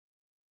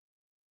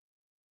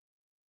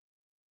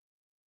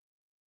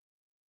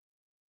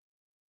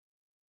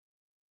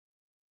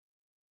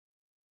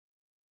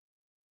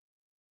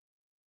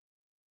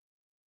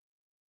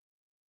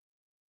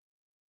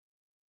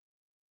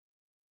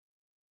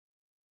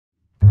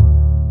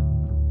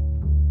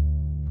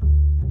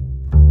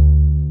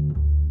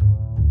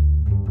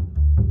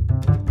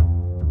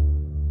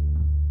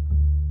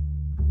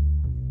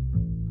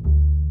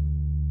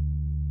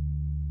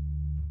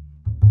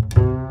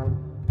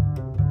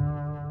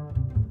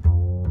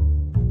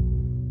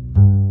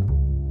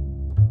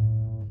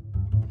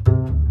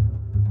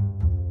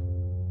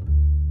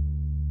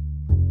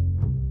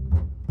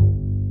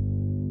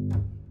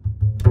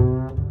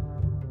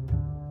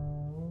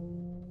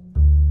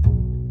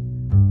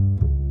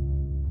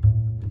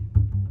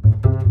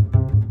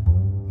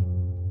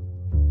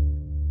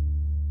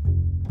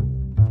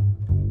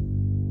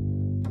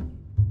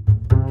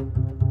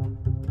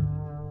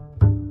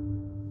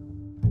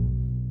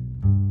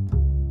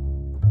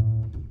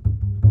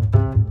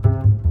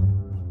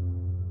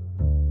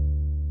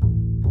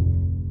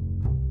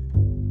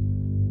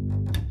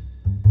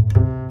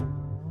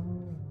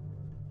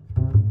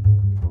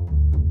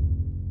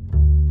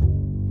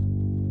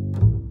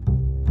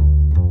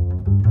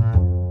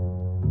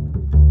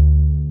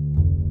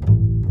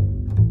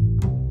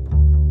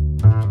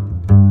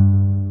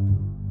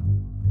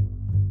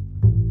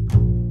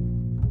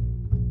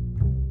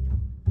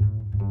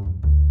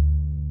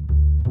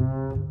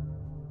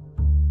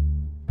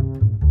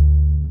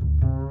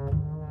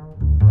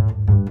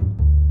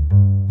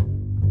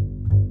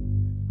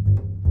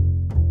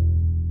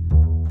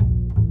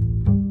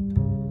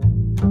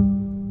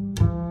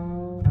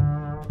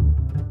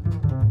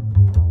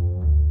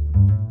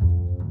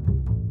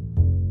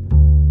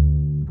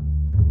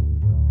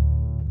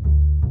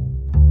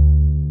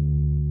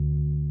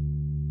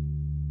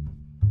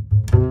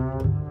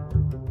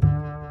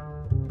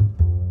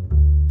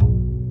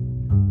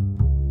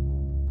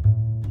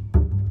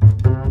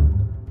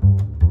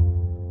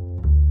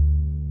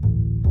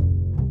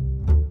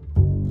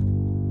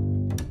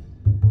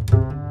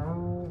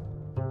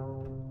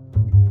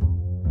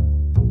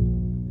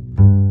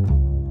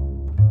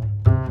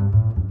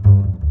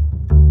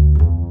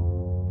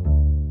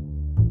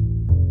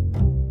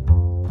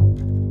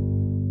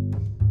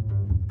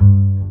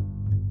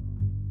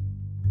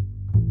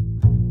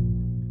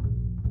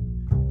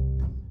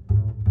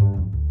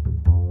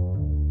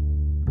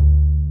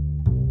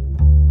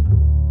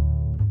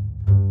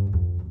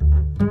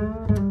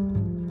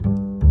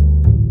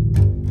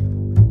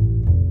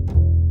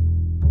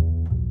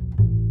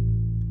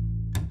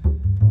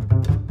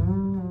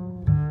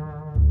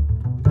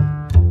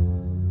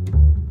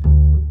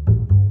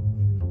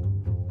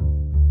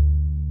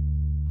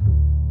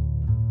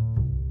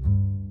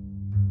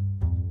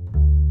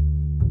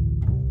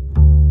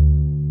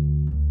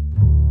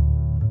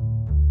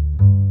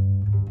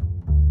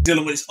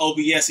dealing with this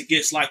OBS, it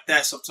gets like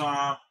that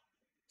sometimes.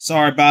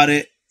 Sorry about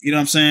it. You know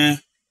what I'm saying?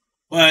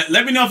 But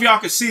let me know if y'all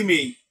can see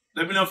me.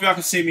 Let me know if y'all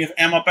can see me.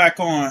 Am I back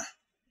on?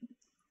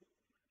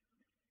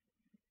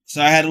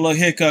 So I had a little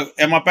hiccup.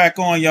 Am I back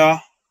on, y'all?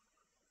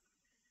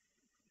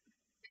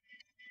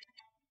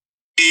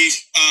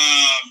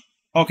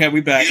 Okay,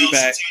 we back. We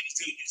back.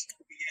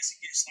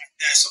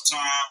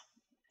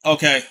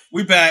 Okay,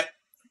 we back.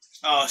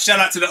 Shout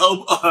out to the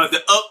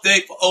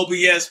update for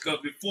OBS, because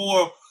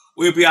before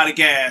we'll be out of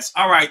gas.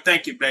 All right,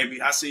 thank you,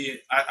 baby. I see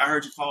it. I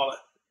heard you call it.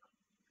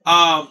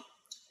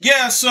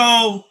 Yeah.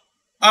 So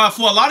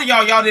for a lot of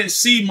y'all didn't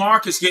see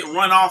Marcus get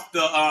run off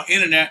the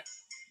internet.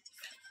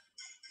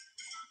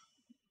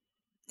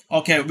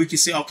 Okay, we can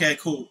see. Okay,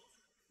 cool.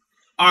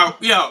 All right,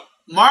 yeah.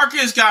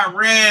 Marcus got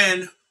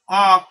ran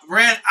off,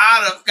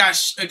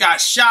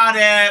 got shot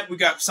at.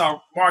 Saw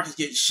Marcus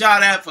getting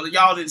shot at. For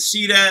y'all didn't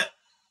see that,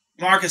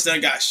 Marcus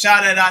done got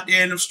shot at out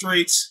there in the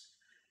streets.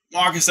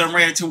 Marcus done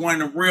ran into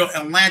one of the real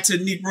Atlanta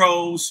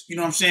Negroes. You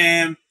know what I'm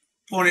saying?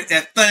 Pointed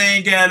that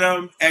thing at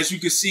him. As you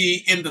can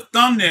see in the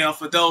thumbnail,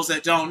 for those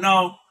that don't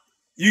know,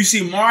 you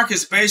see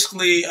Marcus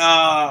basically, you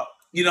know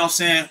what I'm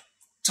saying,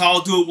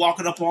 tall dude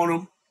walking up on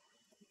him,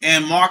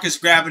 and Marcus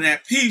grabbing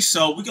that piece.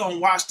 So we're going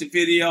to watch the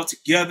video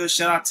together.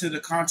 Shout out to the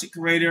content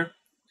creator.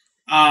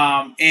 You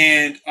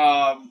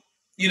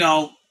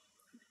know,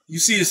 you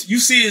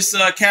see his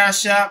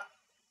Cash App.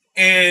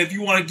 And if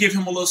you want to give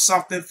him a little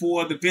something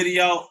for the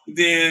video,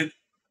 then,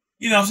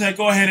 you know what I'm saying,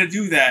 go ahead and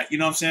do that. You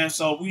know what I'm saying?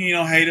 So we ain't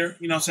no hater.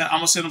 You know what I'm saying? I'm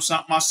going to send him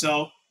something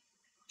myself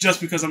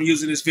just because I'm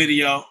using this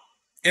video.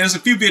 And there's a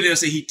few videos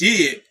that he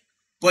did,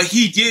 but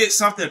he did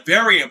something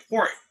very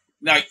important.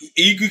 Like,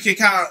 you can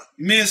kind of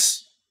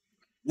miss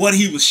what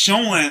he was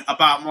showing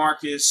about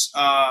Marcus,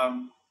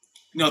 you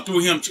know,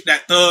 through him,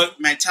 that thug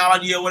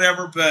mentality or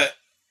whatever. But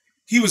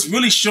he was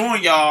really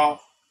showing y'all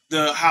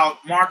how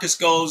Marcus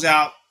goes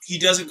out. He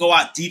doesn't go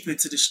out deep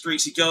into the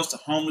streets. He goes to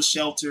homeless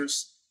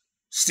shelters,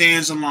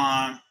 stands in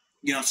line,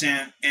 you know what I'm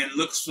saying, and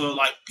looks for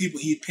like people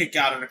he'd pick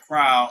out of the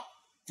crowd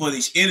for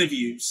these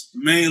interviews,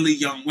 mainly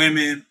young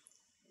women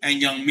and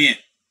young men.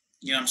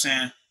 You know what I'm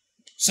saying?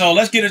 So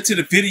let's get into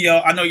the video.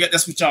 I know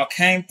that's what y'all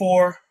came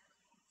for.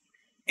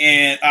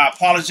 And I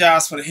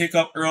apologize for the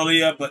hiccup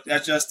earlier, but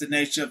that's just the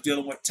nature of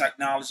dealing with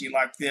technology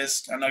like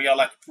this. I know y'all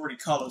like the pretty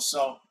colors,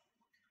 so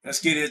let's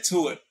get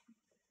into it.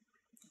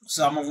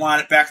 So I'm going to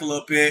wind it back a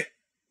little bit.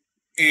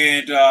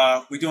 And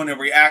we're doing a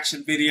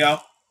reaction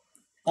video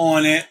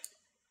on it.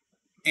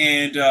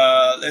 And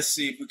let's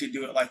see if we can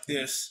do it like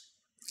this.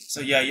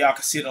 So yeah, y'all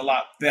can see it a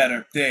lot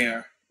better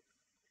there.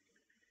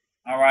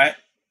 All right.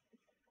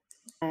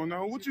 Oh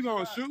no, what you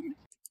gonna shoot me?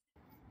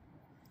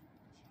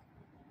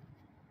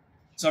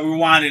 So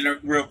rewind it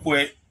real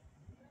quick.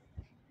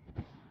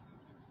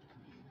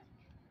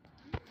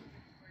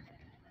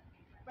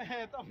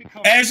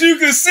 As you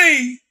can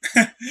see,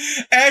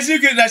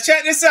 now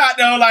check this out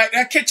though.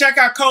 Like, check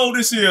how cold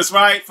this is,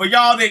 right? For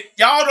y'all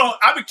don't,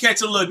 I've been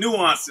catching little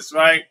nuances,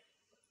 right?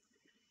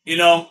 You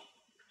know,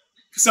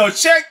 so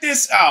check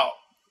this out,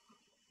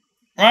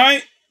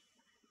 right?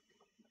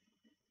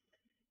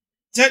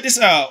 Check this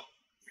out.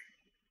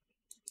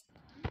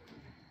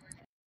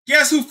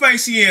 Guess who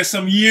face he is?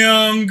 Some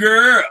young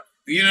girl.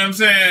 You know what I'm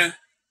saying?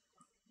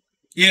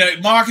 Yeah,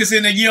 Marcus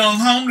in the young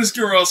homeless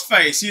girl's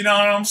face. You know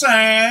what I'm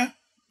saying?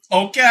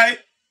 Okay.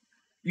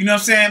 You know what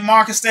I'm saying?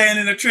 Marcus staying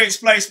in the trick's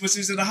place, which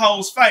is in the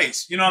hoe's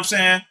face. You know what I'm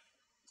saying?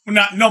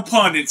 Well, no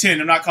pun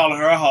intended. I'm not calling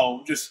her a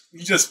hoe.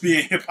 Just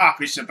being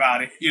hip-hop-ish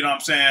about it. You know what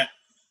I'm saying?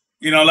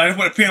 You know, like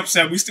what the pimp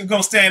said. We still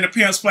gonna stay in the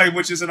pimp's place,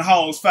 which is in the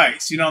hoe's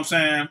face. You know what I'm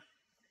saying?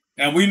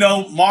 And we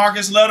know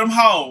Marcus love them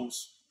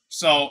hoes.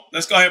 So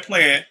let's go ahead and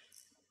play it.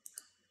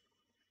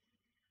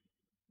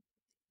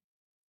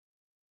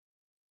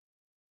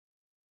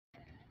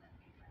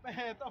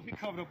 Man, don't be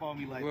coming up on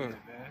me like that,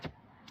 man.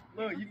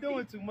 Look, you're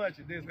doing too much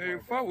at this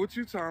point. Fuck what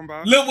you talking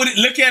about.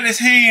 Look at his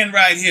hand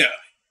right here.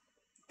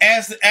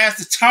 As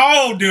the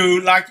tall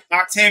dude, like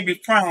Octavius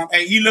Prime,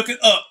 hey, he looking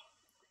up.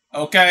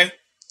 Okay?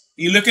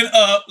 He looking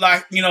up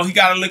like, you know, he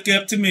gotta look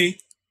up to me.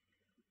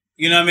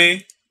 You know what I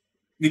mean?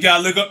 You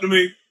gotta look up to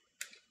me.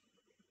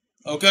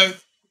 Okay?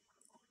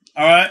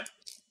 Alright?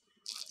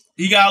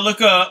 He gotta look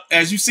up.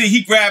 As you see,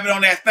 he grabbing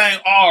on that thing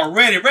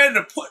already, ready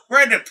to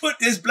put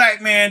this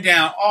black man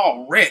down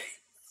already.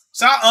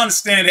 So I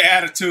understand the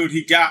attitude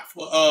he got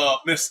for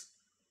Mr.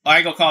 I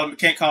ain't gonna call him,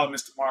 can't call him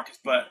Mr. Marcus,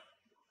 but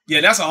yeah,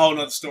 that's a whole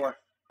nother story.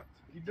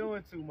 You're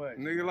doing too much.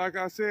 Nigga, like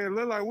I said,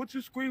 look like what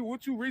you squeeze,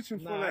 what you reaching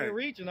for that? I ain't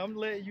reaching, I'm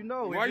letting you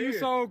know. Why you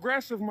so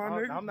aggressive, my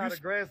nigga? I'm not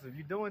aggressive.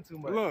 You're doing too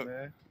much,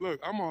 man. Look,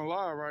 I'm on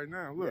live right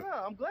now. Look.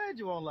 Yeah, I'm glad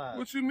you're on live.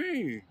 What you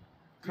mean?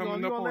 You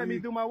gonna let me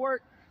do my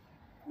work?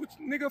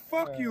 Nigga,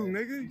 fuck you,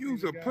 nigga.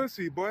 You's a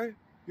pussy, boy.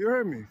 You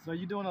heard me? So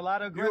you doing a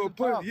lot of aggressive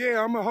talk?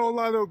 Yeah, I'm a whole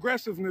lot of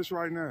aggressive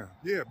right now.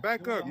 Yeah,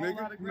 back up,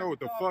 nigga. You know what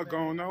the fuck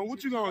going on.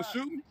 What you gonna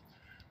shoot me?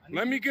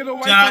 Let me get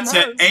away from her.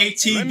 To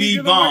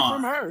ATV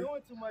Bond.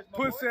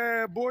 Pussy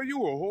ass boy,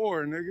 you a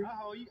whore, nigga.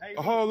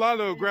 A whole lot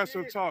of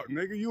aggressive talk,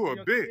 nigga. You a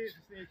bitch.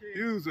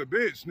 You's a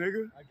bitch,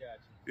 nigga. I got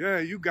Yeah,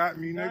 you got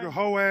me, nigga.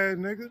 Hoe ass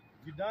nigga.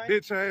 You done?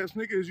 Bitch ass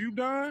nigga. Is you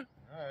done?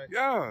 All right.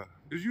 Yeah.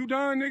 Is you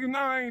done, nigga? Nah,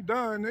 I ain't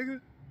done, nigga. Right.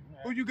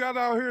 Who you got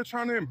out here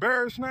trying to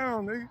embarrass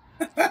now, nigga?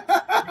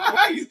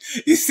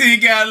 You see,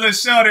 you got a little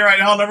shorty right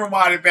now. Hold on,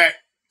 rewind it back.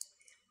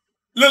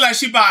 Look like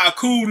she about a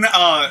cool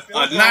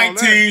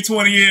 19,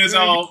 20 years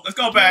old. Let's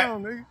go back.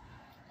 Nigga.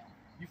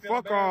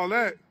 Fuck all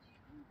that.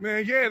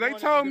 Man, yeah, they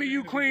told me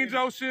you cleaned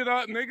your shit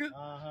up, nigga.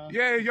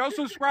 Yeah, your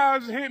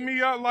subscribers hit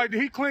me up like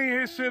he cleaned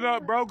his shit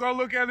up, bro. Go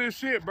look at his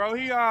shit, bro.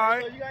 He all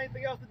right. So you got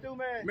anything else to do,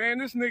 man? Man,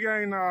 this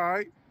nigga ain't all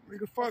right.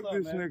 Nigga, fuck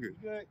this nigga. You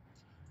good?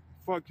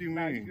 Fuck you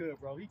Nah, mean? you good,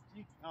 bro.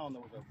 I don't know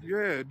what's up.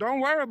 Yeah, don't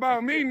worry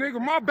about me,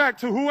 nigga. My back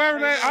to whoever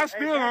that. I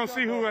still don't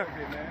see who that.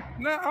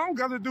 Nah, I don't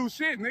gotta do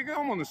shit, nigga.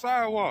 I'm on the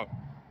sidewalk.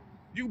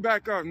 You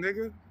back up,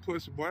 nigga.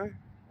 Pussy boy.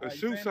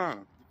 Shoot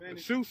something.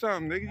 Shoot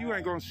something, nigga. You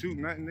ain't gonna shoot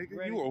nothing,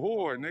 nigga. You a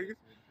whore, nigga.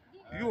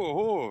 You a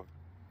whore.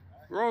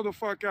 Roll the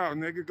fuck out,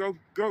 nigga.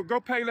 Go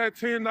pay that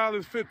 $10,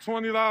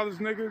 $20,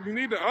 nigga. You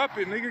need to up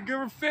it, nigga. Give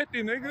her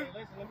 50, nigga.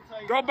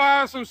 Go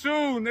buy her some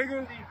shoes,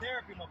 nigga.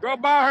 Go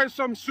buy her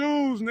some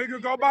shoes,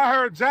 nigga. Go buy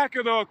her a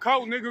jacket or a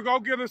coat, nigga. Go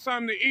get her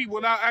something to eat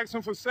without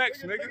asking for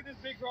sex, nigga.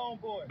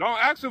 Don't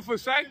ask her for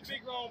sex.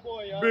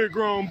 Big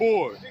grown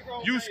boy.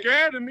 You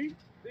scared of me?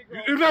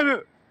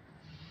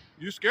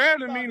 You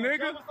scared of me,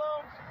 nigga?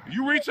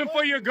 You reaching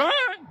for your gun?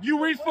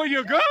 You reach for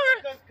your gun?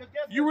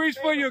 You reach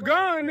for your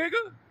gun,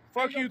 nigga?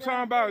 Fuck you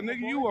talking about,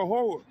 nigga. You a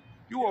whore.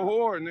 You a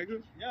whore,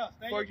 nigga.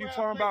 Fuck you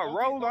talking about.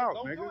 Roll out,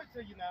 nigga.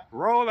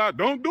 Roll out.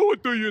 Don't do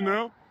it to you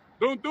now.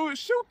 Don't do it.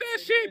 Shoot that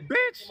shit,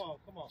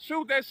 bitch.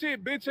 Shoot that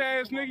shit, bitch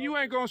ass nigga. You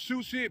ain't gonna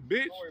shoot shit,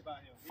 bitch.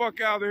 Fuck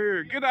out of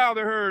here. Get out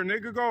of here,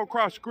 nigga. Go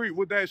across the street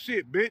with that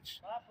shit, bitch.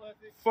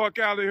 Fuck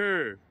out of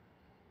here.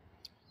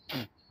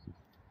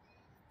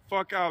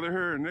 Fuck out of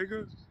here,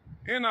 nigga.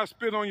 And I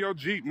spit on your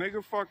Jeep,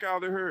 nigga. Fuck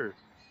out of here.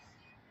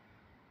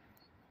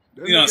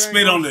 You know,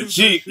 spit on the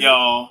Jeep,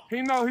 y'all.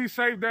 He know he's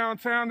safe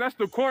downtown. That's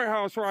the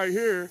courthouse right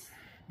here.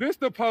 This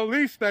the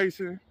police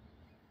station.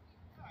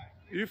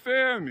 You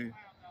feel me?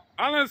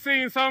 I done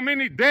seen so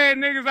many dead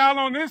niggas out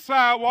on this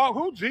sidewalk.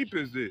 Who Jeep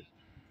is this?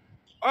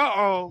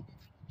 Uh-oh.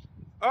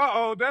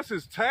 Uh-oh, that's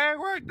his tag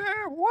right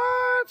there?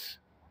 What?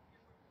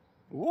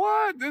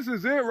 What? This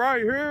is it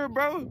right here,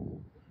 bro?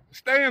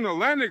 Stay in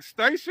Atlantic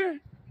Station?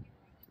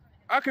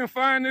 I can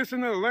find this in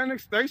the Atlantic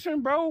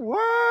Station, bro?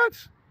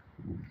 What?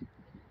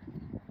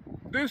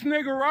 This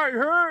nigga right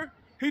here,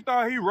 he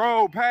thought he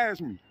rolled past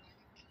me.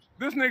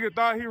 This nigga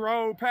thought he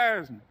rolled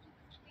past me.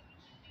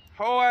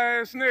 Whole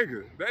ass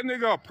nigga. That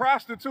nigga a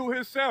prostitute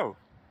himself.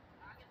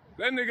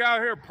 That nigga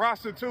out here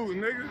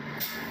prostituting, nigga.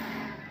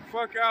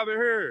 Fuck out of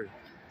here.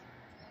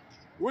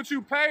 What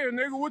you pay her,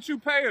 nigga? What you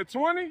pay her,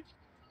 20?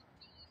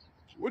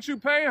 What you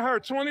paying her,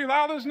 $20,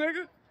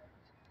 nigga?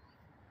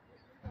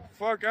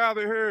 Fuck out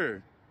of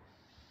here.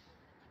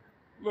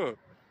 Look.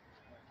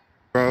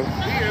 Bro,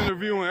 he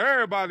interviewing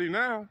everybody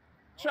now.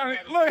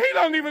 Look, he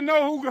don't even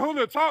know who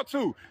to talk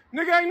to.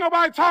 Nigga, ain't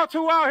nobody talk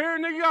to out here,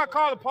 nigga. You gotta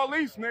call the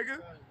police, nigga.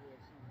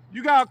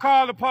 You gotta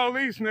call the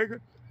police,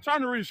 nigga.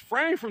 Trying to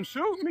refrain from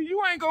shooting me.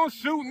 You ain't gonna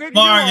shoot, nigga.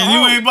 Morgan,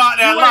 you ain't about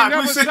that life. You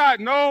ain't never shot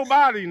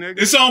nobody,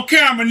 nigga. It's on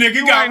camera, nigga.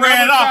 You got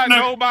ran off, nigga.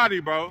 Nobody,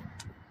 bro.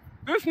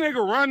 This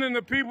nigga running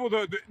the people.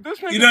 This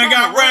nigga. You done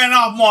got ran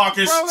off,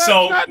 Marcus. Bro,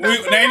 so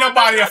ain't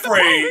nobody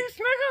afraid. Police,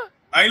 nigga.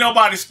 Ain't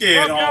nobody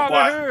scared,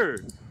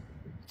 homeboy.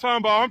 Talking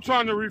about I'm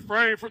trying to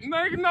refrain from.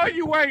 Nigga, no,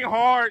 you ain't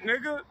hard,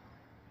 nigga.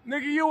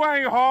 Nigga, you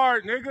ain't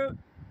hard, nigga.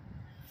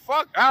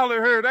 Fuck out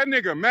of here. That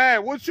nigga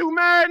mad. What you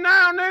mad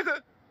now, nigga?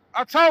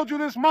 I told you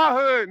this my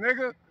hood,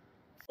 nigga.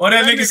 Well,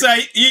 that nigga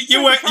say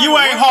you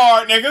ain't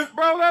hard, nigga.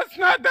 Bro, that's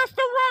not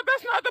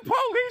the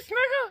police,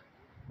 nigga.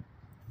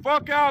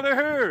 Fuck out of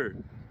here.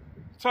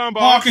 Talking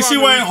about Marcus,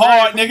 you ain't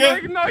hard,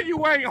 nigga. No,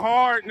 you ain't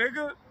hard,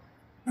 nigga.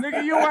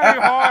 Nigga, you ain't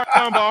hard.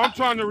 Talking about I'm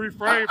trying to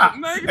refrain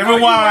from. Nigga, no,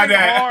 you ain't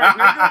hard,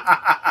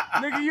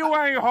 nigga. Nigga, you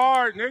ain't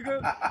hard,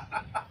 nigga.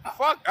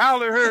 Fuck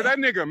out of here. That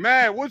nigga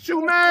mad. What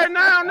you mad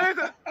now,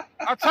 nigga?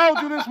 I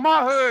told you this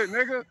my hood,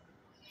 nigga.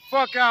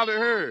 Fuck out of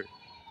here.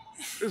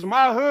 This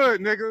my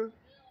hood, nigga.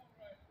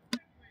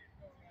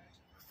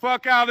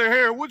 Fuck out of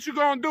here. What you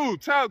gonna do?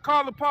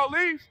 Call the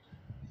police?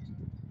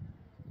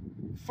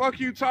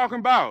 Fuck you talking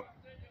about?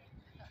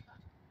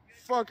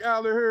 Fuck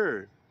out of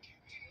here.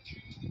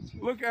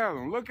 Look at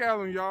him. Look at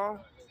him, y'all.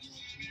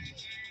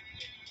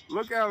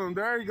 Look at him.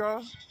 There you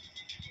go.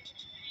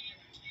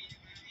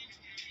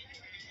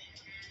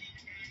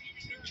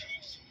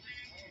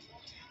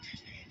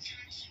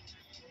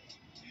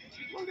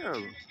 Look at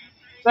him.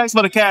 Thanks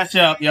for the catch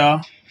up,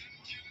 y'all.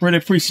 Really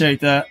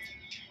appreciate that.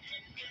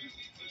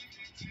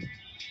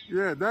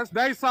 Yeah, that's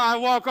they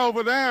sidewalk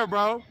over there,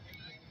 bro.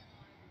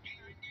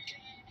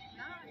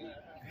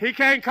 He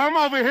can't come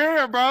over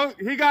here, bro.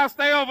 He gotta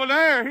stay over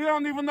there. He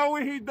don't even know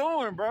what he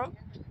doing, bro.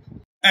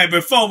 Hey,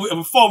 before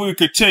we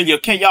continue,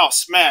 can y'all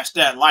smash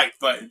that like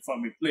button for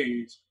me,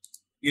 please?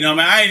 You know,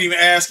 man, I ain't even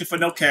asking for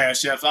no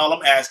cash apps. All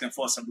I'm asking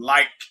for is some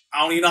like.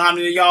 I don't even know how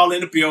many of y'all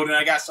in the building.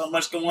 I got so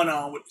much going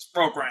on with this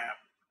program,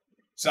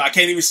 so I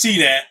can't even see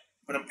that.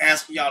 But I'm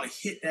asking y'all to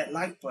hit that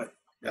like button.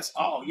 That's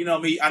all. You know what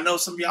I mean? I know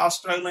some of y'all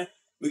struggling.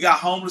 We got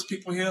homeless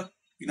people here.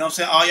 You know what I'm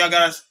saying? All y'all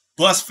got is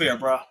bus fare,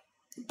 bro.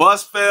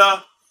 Bus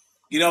fare.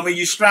 You know what I mean?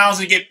 You strong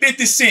to get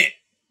 50 cents.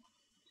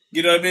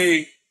 You know what I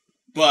mean?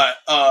 But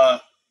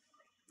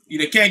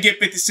you can't get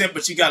 50 cents,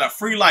 but you got a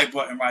free like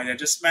button right there.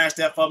 Just smash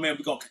that for me, and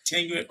we're gonna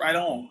continue it right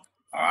on.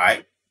 All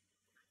right?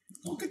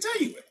 We're gonna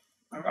continue it.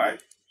 All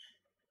right.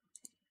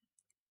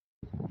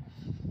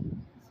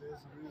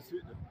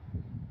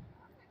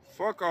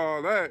 Fuck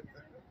all that.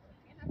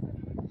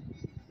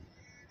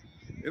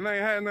 It ain't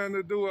had nothing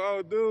to do with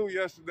old dude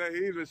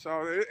yesterday either,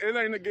 so it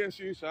ain't against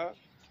you, so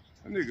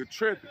that nigga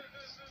tripping.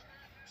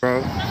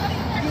 Bro,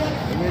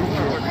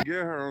 I'm about to get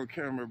her on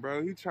camera,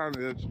 bro. He trying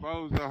to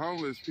expose the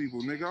homeless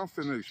people, nigga. I'm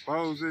finna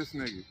expose this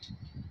nigga.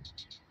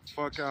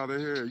 Fuck out of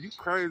here. You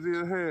crazy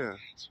as hell.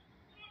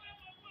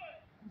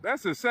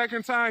 That's the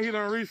second time he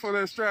done reach for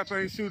that strap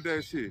and shoot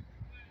that shit.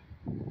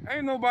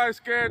 Ain't nobody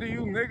scared of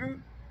you,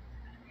 nigga.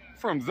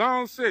 From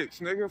zone 6,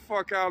 nigga.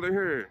 Fuck out of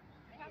here.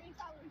 How many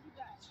followers you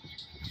got?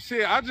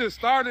 Shit, I just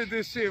started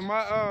this shit.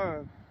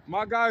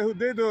 My guy who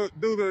did do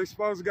the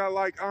expose got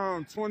like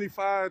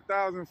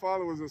 25,000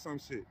 followers or some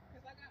shit.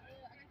 Cause I got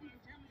these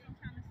pajamas I'm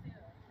trying to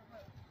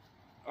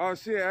sell. Oh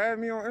shit, add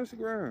me on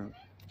Instagram.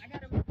 I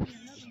got another one too.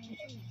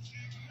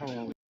 Hold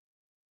on.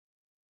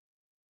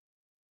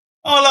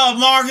 Hold up,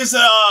 Marcus.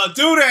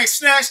 Dude that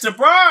snatched the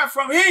bride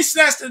from he ain't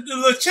snatched the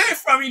little chick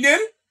from you, did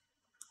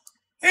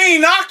he? He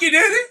ain't knock you,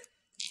 did he?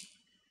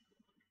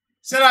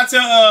 Shout out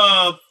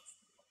to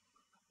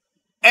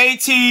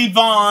A.T.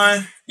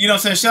 Vaughn. You know what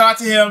I'm saying? Shout out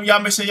to him.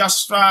 Y'all make sure y'all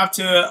subscribe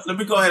to. Let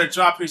me go ahead and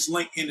drop his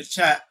link in the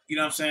chat. You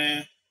know what I'm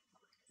saying?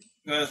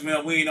 Because,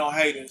 man, we ain't no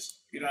haters.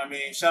 You know what I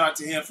mean? Shout out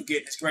to him for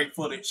getting this great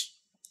footage.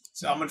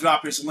 So I'm going to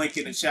drop his link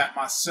in the chat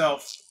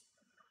myself.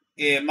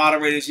 And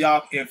moderators,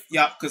 y'all,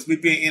 because we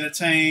being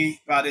entertained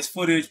by this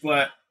footage.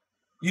 But,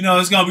 you know,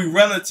 it's going to be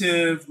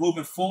relative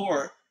moving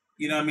forward.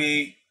 You know what I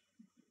mean?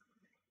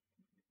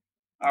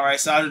 All right,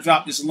 so I just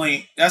dropped this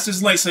link. That's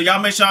his link. So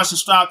y'all make sure y'all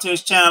subscribe to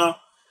his channel.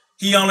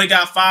 He only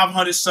got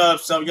 500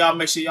 subs, so y'all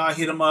make sure y'all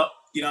hit him up.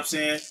 You know what I'm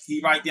saying?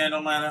 He right there in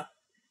Atlanta.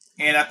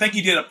 And I think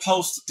he did a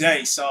post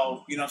today.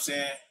 So, you know what I'm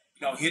saying?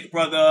 You know, hit the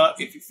brother up.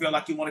 If you feel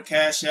like you want to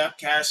cash out.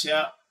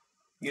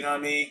 You know what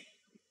I mean?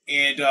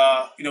 And,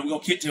 you know, we're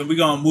going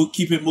to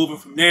keep it moving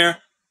from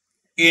there.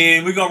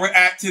 And we're going to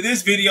react to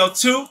this video,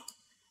 too.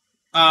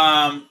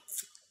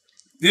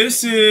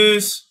 This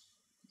is,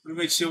 let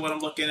me make sure what I'm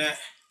looking at.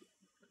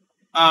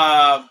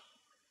 I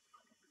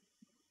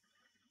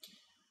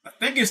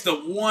think it's the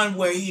one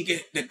where he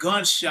get the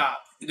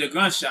gunshots. You know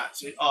what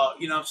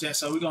I'm saying?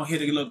 So we're going to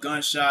hit a little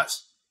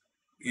gunshots.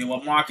 You know,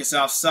 with Marcus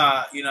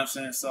outside. You know what I'm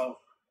saying? So,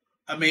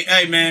 I mean,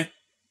 hey, man,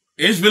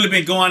 it's really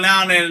been going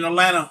down there in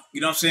Atlanta.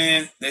 You know what I'm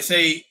saying? They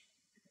say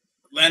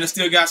Atlanta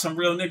still got some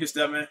real niggas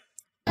there, man.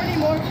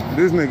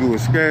 This nigga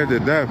was scared to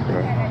death,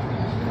 bro.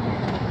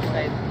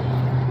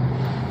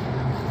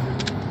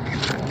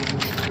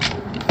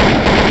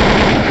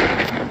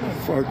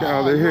 Fuck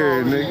out of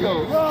here, nigga.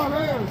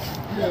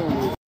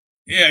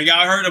 Yeah,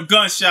 y'all heard of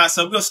gunshots,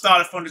 so we're going to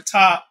start it from the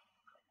top.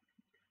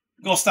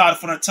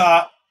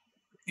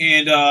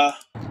 And,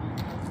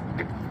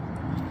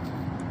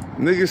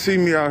 niggas see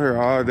me out here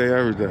all day,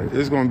 every day.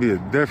 It's going to be a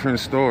different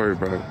story,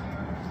 bro.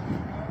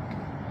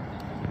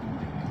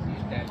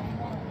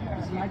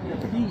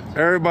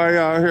 Everybody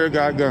out here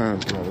got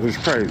guns, bro. It's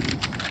crazy.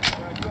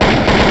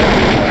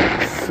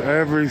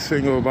 Every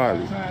single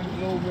body.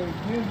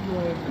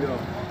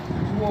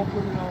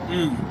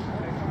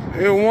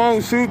 It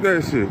won't shoot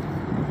that shit.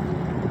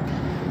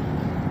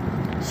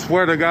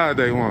 Swear to God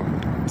they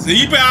won't. So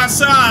you been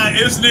outside,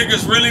 this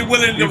nigga's really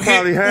willing to pull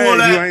that.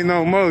 You ain't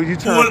no more. You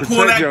trying to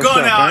protect yourself.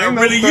 Gun out and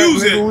really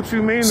use it. What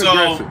you mean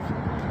aggressive?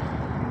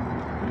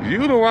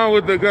 You the one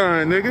with the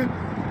gun, nigga.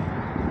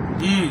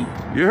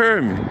 You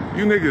heard me.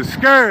 You niggas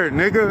scared,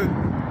 nigga.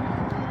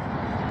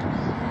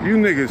 You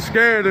niggas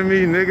scared of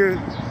me, nigga.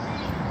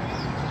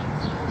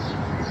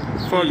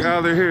 Fuck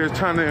out of here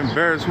trying to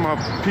embarrass my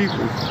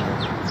people.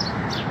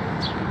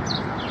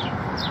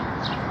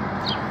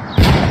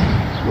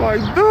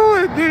 Like, do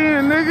it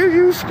then, nigga.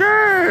 You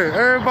scared.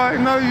 Everybody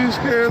know you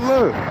scared.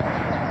 Look.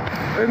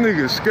 That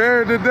nigga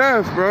scared to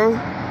death, bro.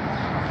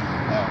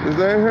 Is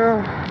that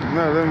him?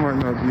 No, that might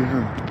not be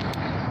him.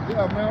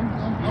 Yeah, man.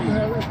 I'm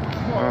having it.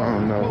 I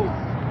don't know.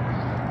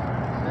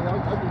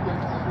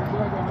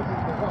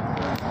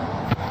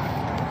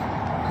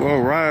 Well,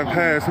 riding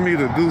past me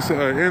to do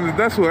something. And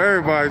that's what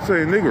everybody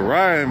say, nigga,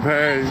 riding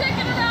past.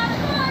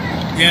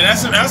 Yeah,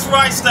 that's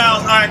Right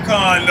Styles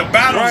icon. The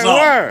battle's on.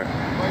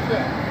 Right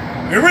there.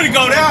 It really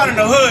go down in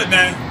the hood,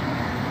 man.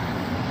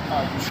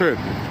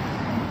 Tripping.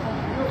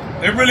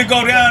 It really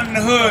go down in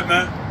the hood,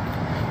 man.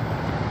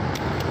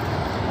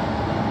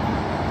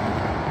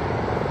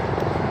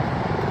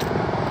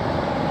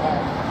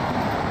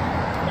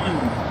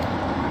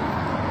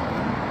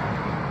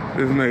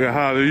 This nigga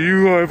holler,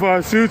 if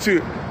I shoot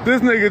you.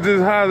 This nigga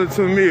just hollered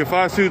to me, if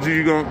I shoot you,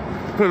 you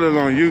gonna put it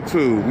on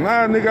YouTube.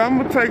 Nah, nigga, I'm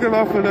gonna take it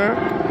off of there.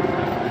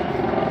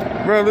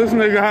 Bro, this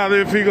nigga holler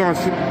if he gonna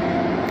see.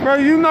 Bro,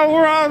 you know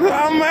where I'm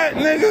at,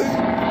 nigga.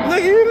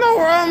 Nigga, you know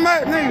where I'm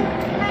at, nigga.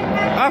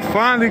 I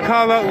finally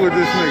caught up with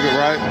this nigga,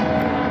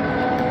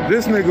 right?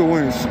 This nigga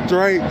went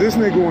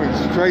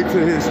straight to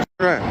his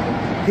strap.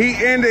 He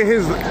ended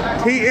his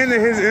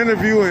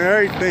interview and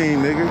everything,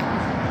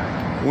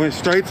 nigga. Went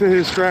straight to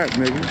his strap,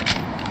 nigga.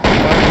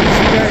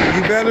 Like,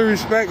 you better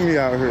respect me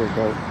out here,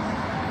 bro.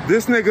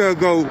 This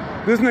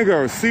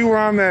nigga will see where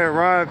I'm at,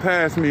 ride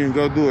past me, and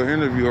go do an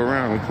interview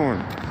around the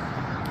corner.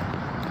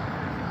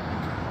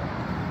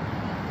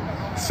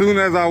 As soon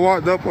as I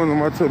walked up on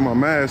him, I took my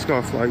mask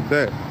off like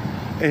that.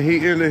 And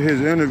he ended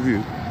his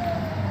interview.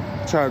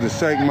 Tried to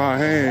shake my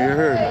hand, you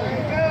heard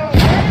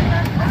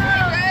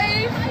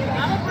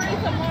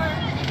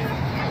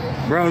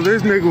me? Bro,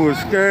 this nigga was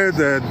scared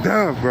to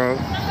death, bro.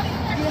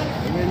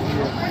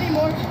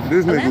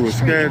 This nigga was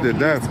scared to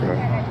death, bro.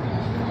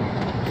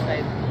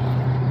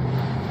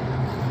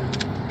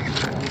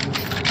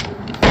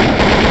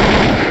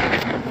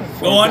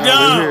 Going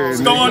down.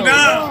 It's going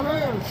down.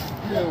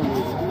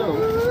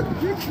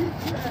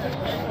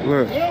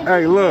 Look,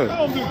 hey, look.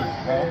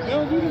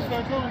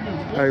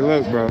 Hey,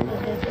 look, bro.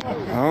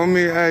 I don't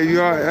mean,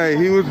 hey,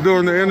 he was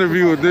doing the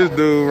interview with this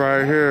dude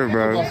right here,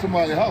 bro.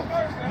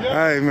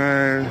 Hey,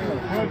 man.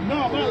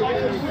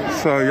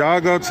 So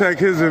y'all go check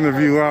his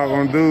interview out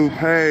on dude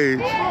page.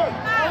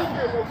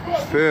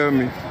 Feel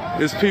me?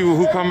 It's people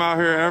who come out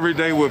here every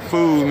day with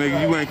food,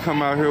 nigga. You ain't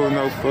come out here with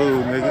no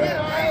food, nigga.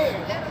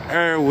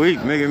 Every week,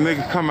 nigga.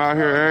 Niggas come out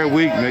here every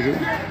week, nigga.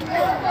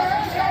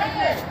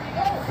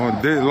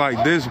 On this,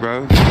 like this,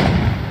 bro.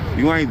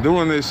 You ain't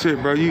doing this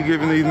shit, bro. You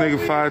giving these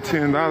niggas $5,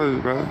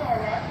 $10, bro.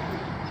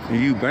 And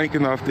you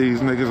banking off these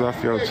niggas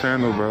off your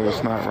channel, bro.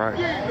 It's not right.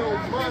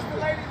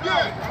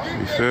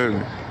 You feel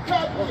me?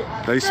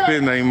 They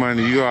spend their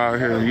money. You out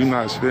here and you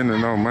not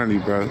spending no money,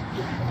 bro.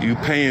 You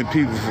paying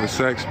people for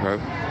sex, bro.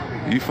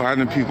 You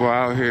finding people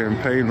out here and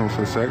paying them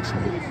for sex,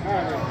 nigga.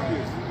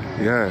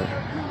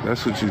 Yeah,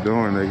 that's what you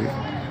doing,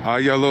 nigga. All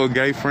your little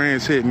gay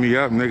friends hit me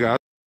up, nigga.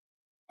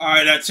 All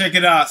right, now check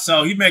it out.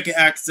 So he making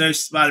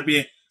accusations about it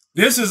being.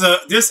 This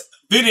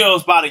video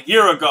is about a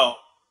year ago.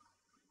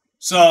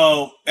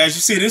 So as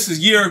you see, this is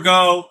a year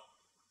ago.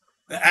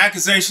 The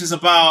accusations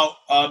about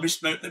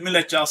let me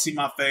let y'all see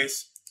my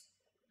face.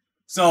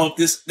 So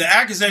the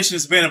accusation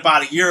has been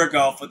about a year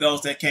ago. For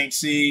those that can't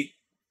see,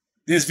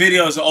 this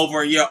video is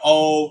over a year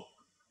old.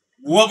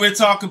 What we're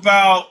talking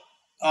about,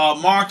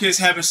 Marcus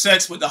having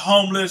sex with the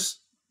homeless.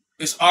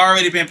 It's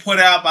already been put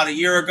out about a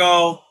year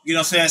ago. You know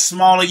what I'm saying?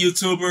 Smaller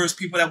YouTubers,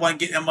 people that wasn't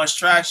getting that much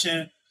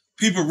traction.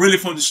 People really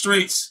from the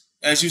streets.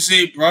 As you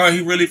see, bro, he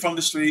really from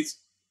the streets.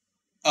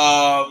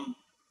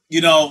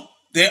 You know,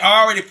 they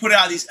already put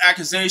out these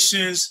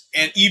accusations.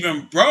 And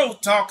even bro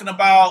talking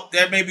about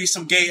there may be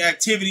some gay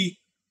activity.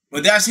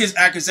 But that's his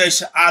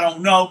accusation. I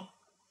don't know.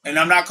 And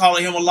I'm not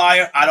calling him a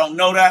liar. I don't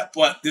know that.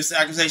 But this is the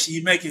accusation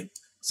he's making.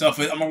 So I'm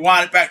going to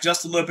wind it back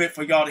just a little bit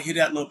for y'all to hear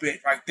that little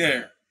bit right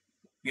there.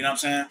 You know what I'm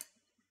saying?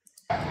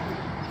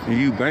 And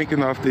you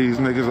banking off these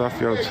niggas off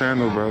your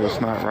channel, bro.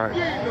 It's not right.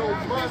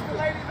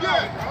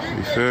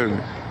 You feel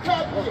me?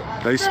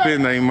 They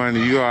spend their money.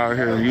 You out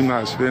here and you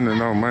not spending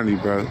no money,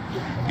 bro.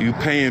 You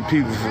paying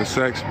people for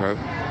sex, bro.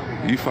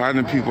 You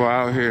finding people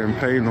out here and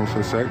paying them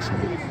for sex,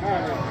 nigga.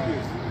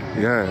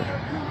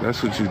 Yeah,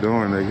 that's what you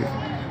doing,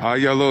 nigga. All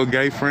your little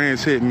gay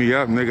friends hit me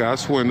up, nigga. I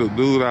swindled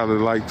dude out of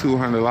like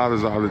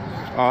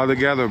 $200 all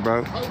together,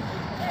 bro.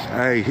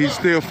 Hey, he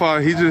still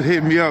fought. He just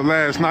hit me up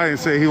last night and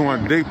said he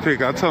want a dick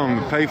pic. I told him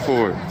to pay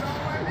for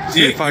it.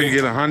 See if I can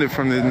get 100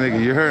 from this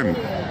nigga. You heard me?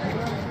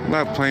 I'm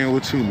not playing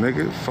with you,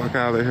 nigga. Fuck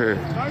out of here.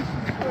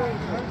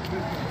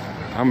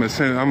 I'm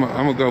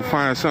gonna go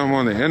find something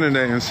on the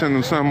internet and send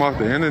them something off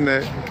the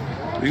internet.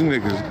 You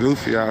niggas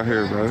goofy out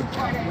here, bro.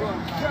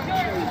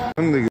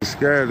 Them niggas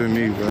scared of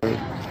me, bro.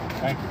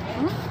 Thank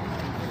you.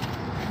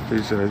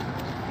 Appreciate it.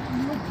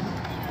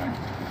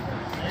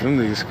 Them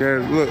niggas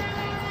scared. Look.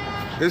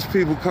 There's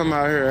people come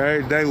out here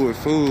every day with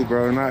food,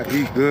 bro, and I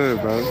eat good,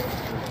 bro.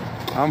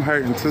 I'm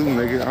hurting too,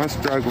 nigga. I'm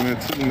struggling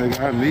too, nigga.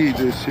 I need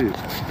this shit.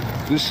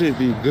 This shit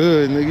be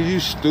good, nigga. You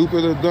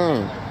stupid or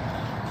dumb.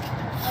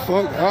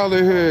 Fuck out of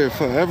here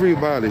for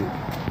everybody.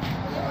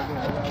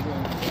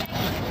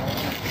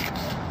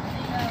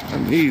 I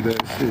need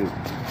that shit.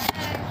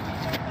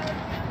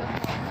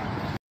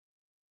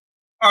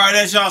 All right,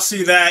 as y'all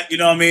see that, you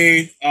know what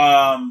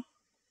I mean?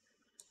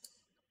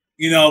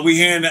 You know, we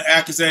hearing the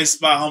accusations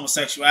about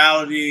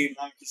homosexuality.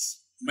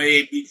 Marcus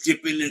may be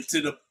dipping into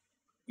the,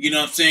 you know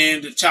what I'm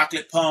saying, the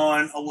chocolate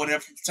pond or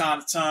whatever from time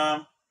to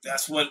time.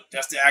 That's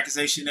the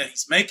accusation that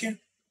he's making.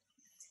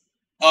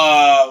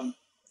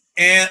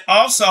 And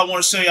also, I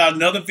want to show y'all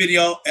another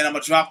video, and I'm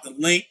going to drop the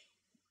link.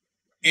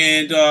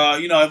 And,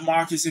 you know, if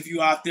Marcus, if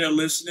you out there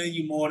listening,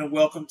 you're more than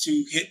welcome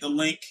to hit the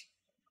link.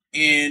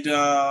 And,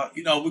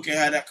 you know, we can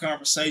have that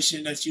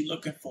conversation that you're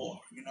looking for.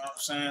 You know what I'm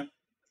saying?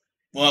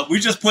 But we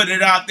just putting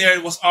it out there.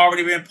 It was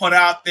already been put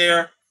out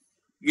there.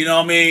 You know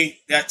what I mean?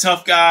 That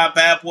tough guy,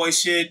 bad boy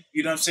shit.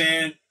 You know what I'm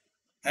saying?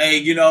 Hey,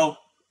 you know,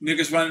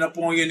 niggas running up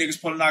on you,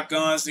 niggas pulling out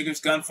guns,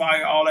 niggas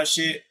gunfire, all that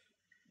shit.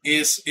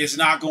 It's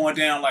not going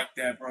down like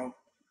that, bro.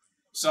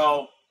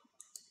 So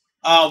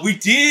we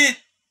did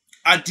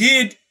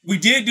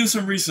do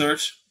some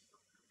research.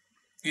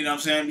 You know what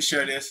I'm saying? Let me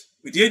share this.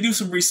 We did do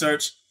some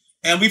research,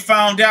 and we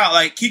found out,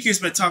 like, Kiki's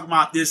been talking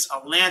about this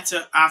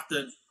Atlanta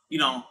after, you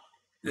know,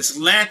 this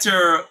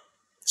Atlanta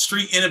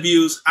street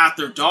interviews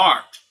after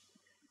dark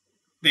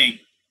thing.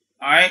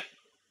 All right?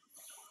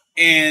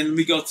 And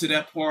we go to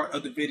that part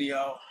of the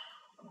video.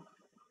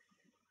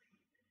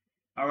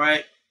 All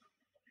right?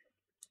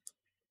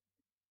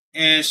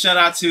 And shout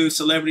out to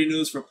Celebrity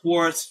News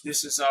Reports.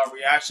 This is our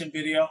reaction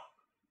video.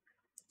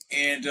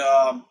 And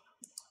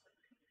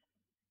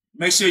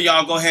make sure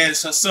y'all go ahead and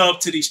sub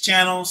to these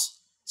channels.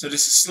 So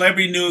this is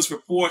Celebrity News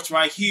Reports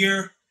right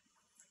here.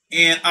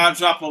 And I'll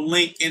drop a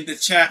link in the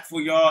chat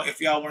for y'all if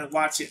y'all want to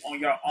watch it on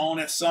your own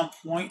at some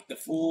point, the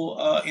full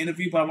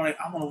interview. But I'm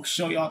going to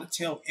show y'all the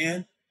tail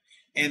end.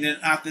 And then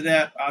after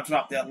that, I'll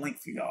drop that link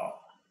for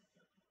y'all.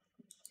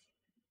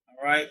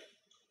 All right?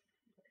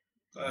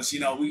 Because, you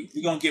know, we're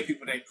going to give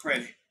people their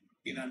credit.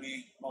 You know what I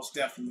mean? Most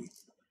definitely.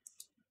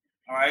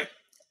 All right?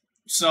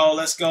 So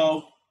let's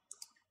go.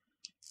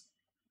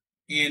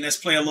 And let's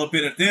play a little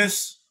bit of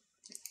this.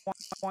 I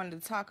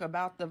wanted to talk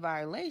about the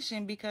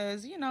violation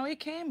because, you know, it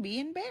can be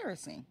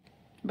embarrassing.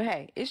 But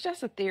hey, it's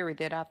just a theory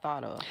that I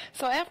thought of.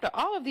 So after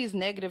all of these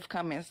negative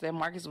comments that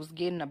Marcus was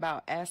getting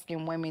about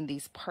asking women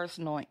these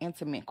personal and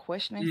intimate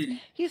questions,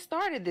 he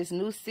started this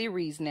new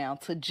series now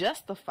to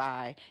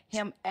justify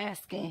him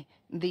asking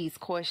these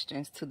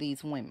questions to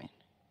these women.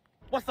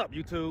 What's up,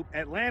 YouTube?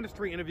 Atlanta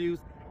Street Interviews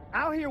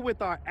out here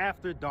with our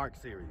After Dark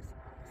series.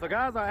 So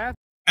guys, our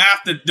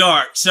After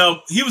Dark.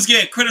 So he was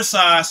getting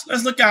criticized.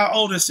 Let's look how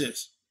old this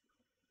is.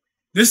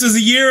 This is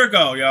a year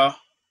ago, y'all.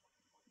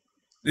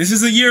 This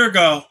is a year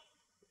ago.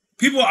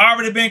 People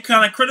already been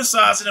kind of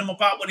criticizing him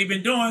about what he's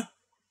been doing.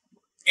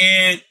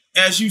 And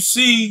as you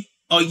see,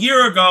 a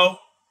year ago,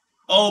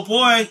 old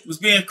boy was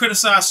being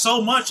criticized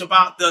so much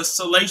about the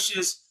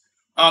salacious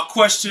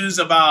questions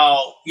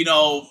about, you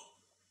know,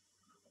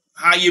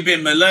 how you've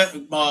been,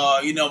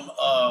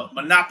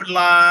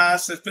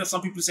 monopolized.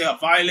 Some people say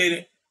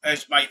violated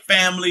by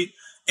family,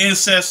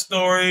 incest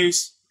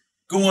stories,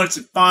 going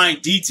to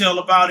find detail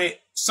about it.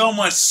 So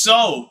much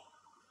so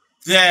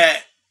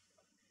that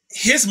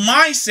his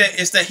mindset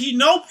is that he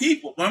know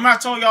people. Remember I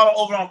told y'all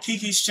over on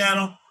Kiki's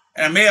channel,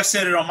 and I may have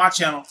said it on my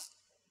channel,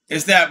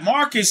 is that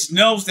Marcus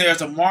knows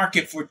there's a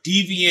market for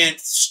deviant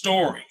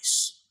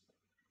stories.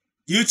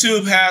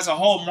 YouTube has a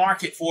whole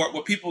market for it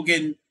where people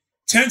getting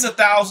tens of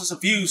thousands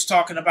of views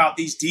talking about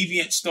these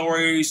deviant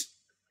stories.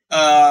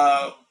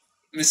 And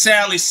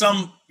sadly,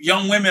 some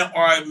young women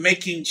are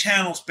making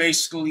channels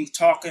basically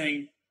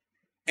talking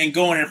and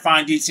going and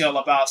find detail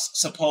about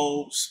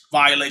supposed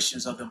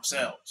violations of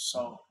themselves.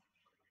 So,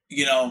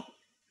 you know,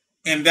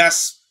 and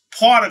that's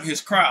part of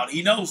his crowd.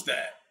 He knows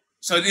that.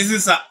 So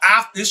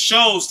this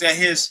shows that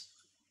his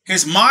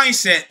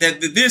mindset that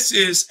this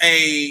is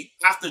a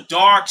After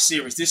Dark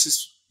series. This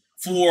is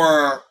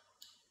for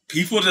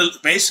people to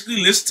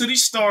basically listen to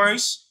these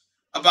stories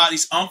about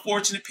these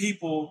unfortunate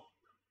people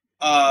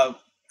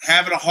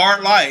having a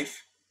hard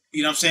life.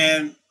 You know what I'm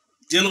saying?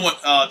 Dealing with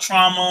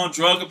trauma,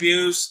 drug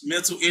abuse,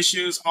 mental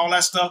issues, all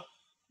that stuff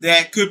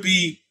that could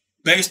be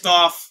based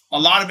off, a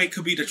lot of it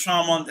could be the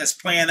trauma that's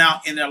playing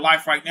out in their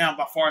life right now,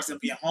 as far as them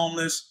being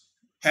homeless,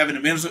 having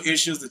the mental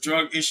issues, the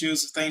drug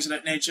issues, things of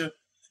that nature.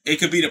 It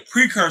could be the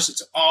precursor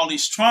to all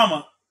these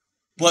trauma,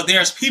 but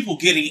there's people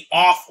getting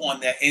off on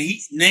that, and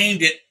he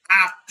named it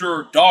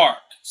After Dark.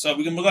 So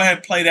we're going to go ahead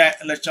and play that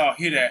and let y'all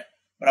hear that,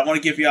 but I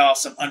want to give y'all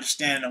some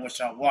understanding of what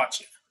y'all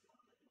watching.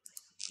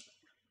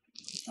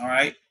 All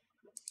right.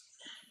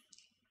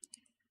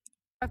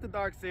 After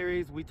Dark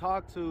series, we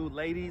talk to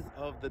ladies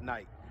of the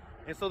night.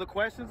 And so the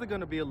questions are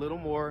going to be a little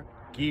more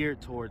geared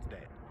towards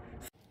that.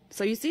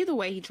 So you see the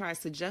way he tries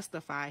to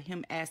justify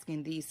him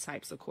asking these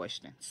types of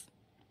questions.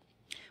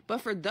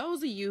 But for those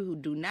of you who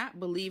do not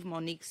believe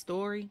Monique's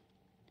story,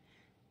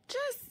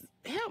 just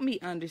help me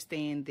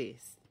understand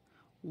this.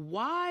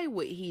 Why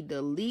would he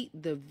delete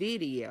the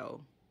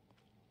video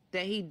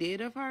that he did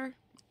of her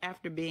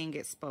after being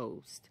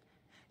exposed,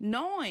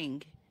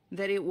 knowing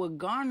that it would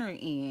garner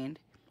in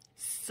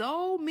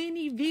so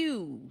many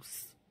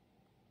views,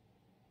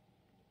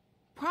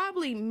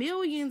 probably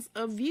millions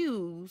of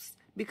views,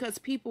 because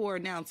people are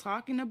now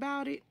talking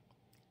about it,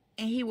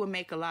 and he will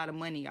make a lot of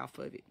money off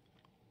of it?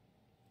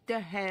 There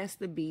has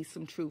to be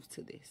some truth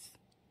to this.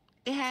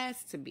 It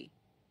has to be.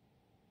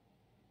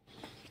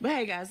 But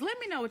hey guys, let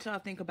me know what y'all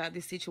think about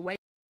this situation.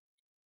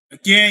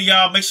 Again,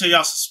 y'all, make sure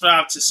y'all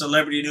subscribe to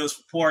Celebrity News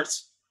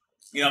Reports.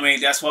 You know what I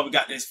mean? That's where we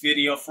got this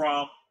video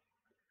from.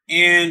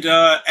 And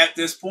at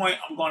this point,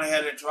 I'm going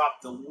ahead and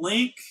drop the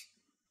link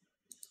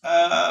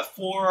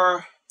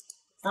for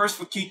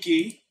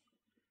Kiki.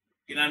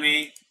 You know what I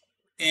mean?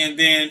 And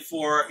then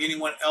for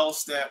anyone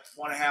else that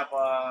want to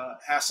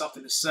have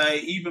something to say,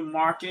 even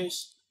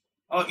Marcus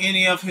or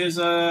any of his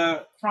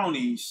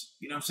cronies,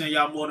 you know what I'm saying?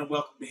 Y'all more than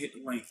welcome to hit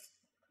the link.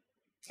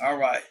 All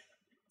right.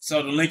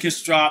 So the link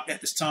is dropped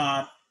at this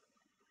time.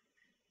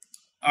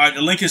 All right,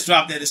 the link is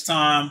dropped at this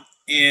time,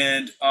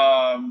 and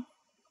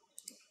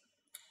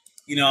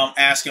you know, I'm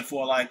asking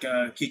for like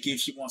Kiki if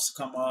she wants to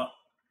come up.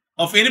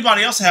 Or if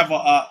anybody else have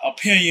a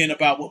opinion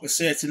about what was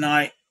said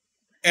tonight,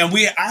 and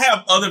I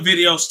have other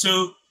videos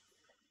too,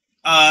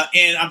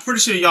 and I'm pretty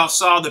sure y'all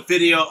saw the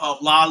video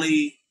of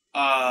Lolly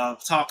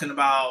talking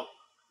about,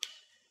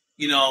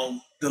 you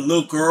know, the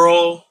little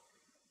girl.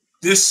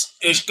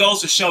 It goes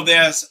to show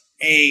there's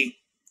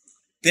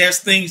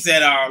things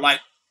that are like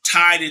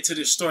tied into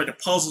this story. The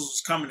puzzles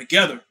is coming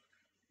together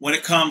when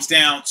it comes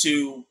down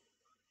to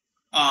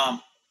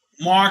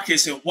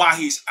Marcus and why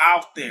he's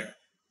out there.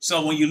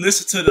 So when you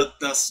listen to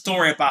the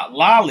story about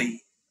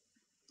Lolly,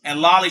 and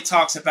Lolly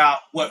talks about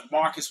what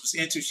Marcus was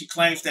into, she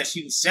claims that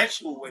she was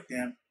sexual with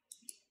him.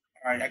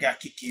 All right, I got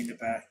Kiki in the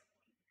back.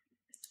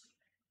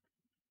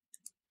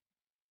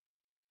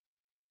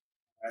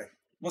 All right,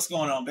 what's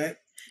going on, babe?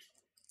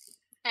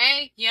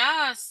 Hey,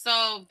 yeah,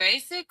 so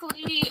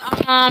basically,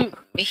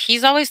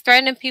 he's always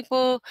threatening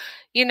people,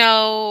 you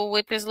know,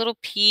 with his little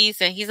piece,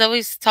 and he's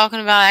always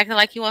talking about acting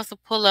like he wants to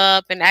pull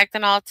up and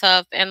acting all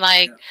tough, and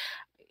like,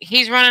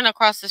 he's running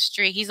across the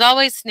street. He's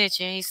always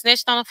snitching. He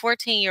snitched on a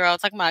 14-year-old,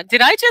 talking about,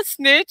 did I just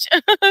snitch?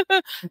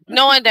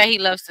 Knowing that he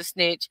loves to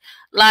snitch.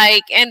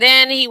 Like, and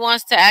then he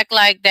wants to act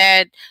like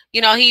that,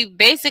 you know, he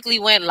basically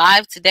went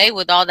live today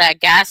with all that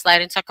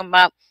gaslighting, talking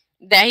about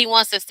that he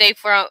wants to stay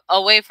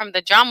away from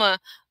the drama,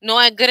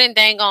 knowing good and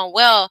dang on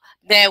well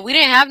that we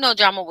didn't have no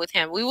drama with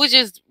him. We were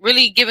just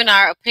really giving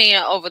our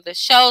opinion over the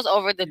shows,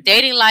 over the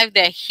dating life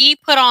that he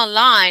put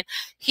online.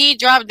 He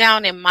dropped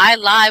down in my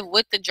live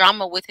with the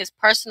drama, with his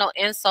personal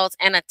insults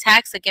and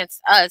attacks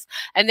against us,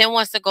 and then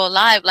wants to go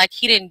live like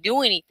he didn't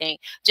do anything.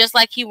 Just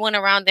like he went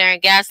around there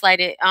and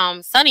gaslighted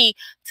Sunny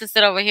to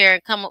sit over here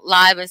and come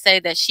live and say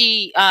that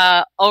she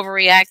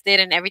overreacted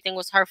and everything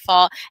was her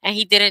fault and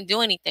he didn't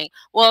do anything.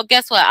 Well,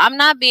 guess what? I'm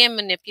not being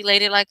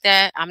manipulated like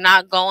that. I'm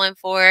not going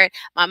for it.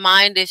 My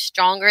mind is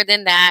stronger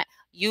than that.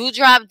 You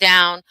dropped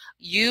down,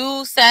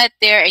 you sat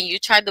there and you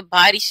tried to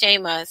body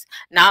shame us.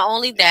 Not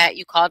only that,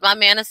 you called my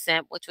man a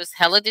simp, which was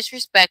hella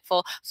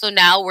disrespectful. So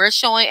now we're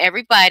showing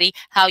everybody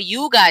how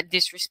you got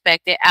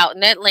disrespected out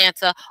in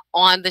Atlanta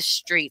on the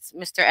streets,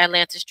 Mr.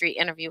 Atlanta Street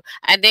Interview.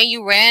 And then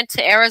you ran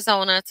to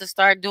Arizona to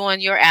start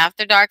doing your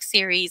After Dark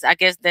series. I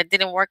guess that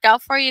didn't work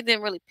out for you,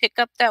 didn't really pick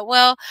up that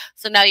well.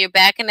 So now you're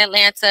back in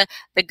Atlanta.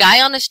 The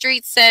guy on the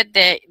street said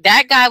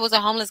that guy was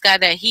a homeless guy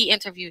that he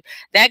interviewed.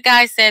 That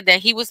guy said that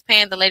he was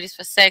paying the ladies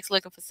for sex,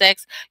 looking for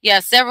sex.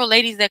 Yeah, several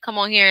ladies that come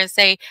on here and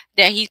say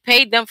that he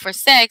paid them for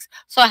sex.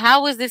 So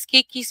how is this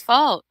Kiki's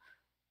fault?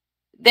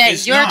 That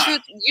It's your not.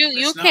 truth, you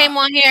It's came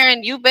not. on here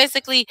and you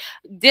basically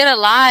did a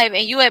live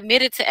and you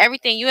admitted to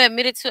everything. You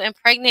admitted to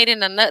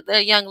impregnating another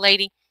young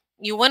lady.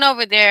 You went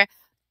over there,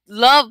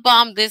 love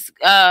bombed this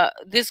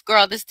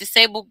girl, this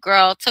disabled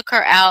girl, took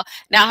her out.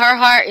 Now her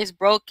heart is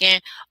broken.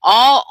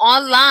 All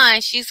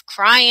online, she's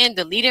crying,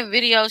 deleting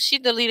videos. She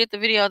deleted the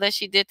video that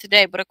she did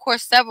today, but of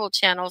course several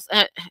channels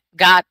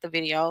got the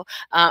video,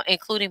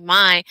 including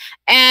mine.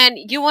 And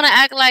you want to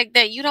act like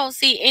that you don't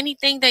see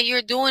anything that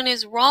you're doing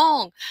is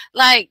wrong.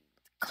 Like,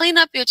 clean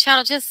up your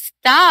channel. Just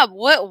stop.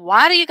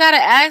 Why do you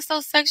gotta ask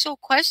those sexual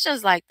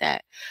questions like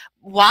that?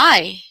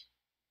 Why?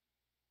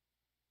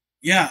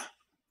 Yeah.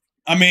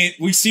 I mean,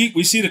 we see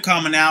the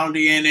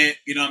commonality in it.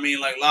 You know what I mean?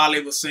 Like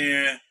Lolly was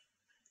saying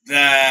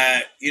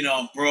that, you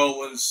know, bro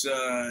was,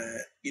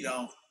 you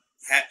know,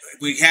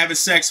 we having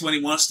sex when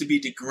he wants to be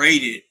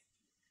degraded.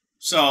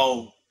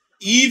 So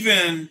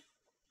even,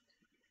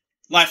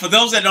 like, for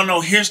those that don't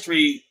know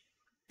history,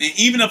 and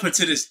even up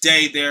until this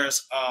day,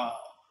 there's a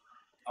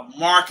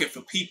market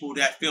for people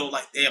that feel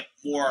like they're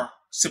more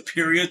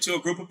superior to a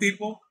group of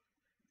people.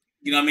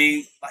 You know what I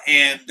mean?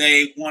 And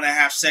they want to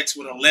have sex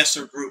with a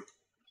lesser group.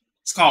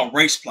 It's called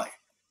race play,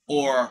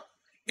 or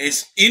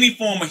it's any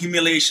form of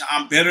humiliation.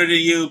 I'm better than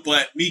you,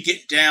 but me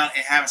getting down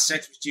and having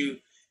sex with you,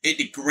 it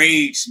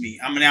degrades me.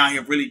 I'm out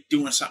here really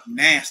doing something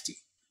nasty.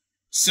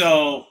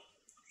 So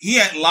he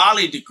had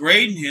Lolly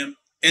degrading him,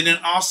 and then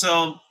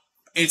also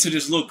into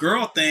this little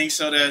girl thing.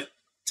 So that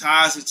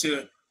ties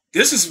into,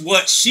 this is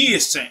what she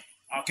is saying.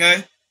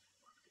 Okay.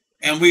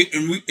 And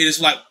it's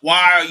like,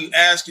 why are you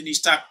asking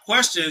these type of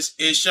questions?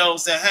 It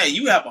shows that, hey,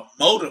 you have a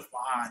motive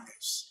behind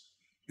this.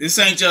 This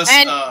ain't just,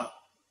 go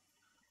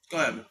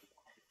ahead.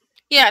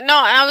 Yeah, no,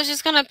 I was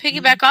just going to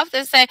piggyback off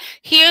this and say,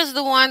 here's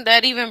the one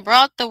that even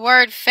brought the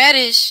word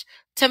fetish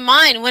to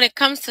mind when it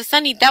comes to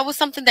Sunny. That was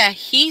something that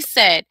he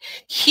said.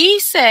 He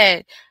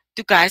said,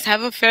 do guys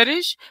have a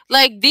fetish?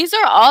 Like, these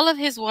are all of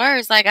his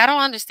words. Like, I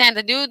don't understand.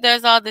 The dude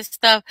does all this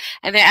stuff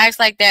and then acts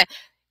like that.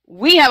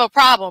 We have a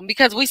problem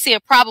because we see a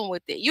problem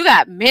with it. You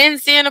got men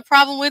seeing a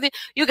problem with it.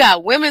 You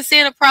got women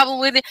seeing a problem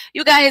with it.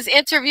 You got his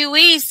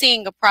interviewees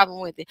seeing a problem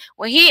with it.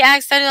 When he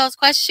asked Sunny those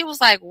questions, she was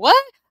like, what?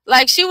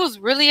 Like, she was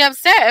really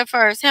upset at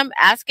first, him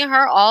asking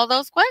her all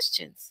those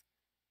questions.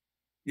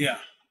 Yeah.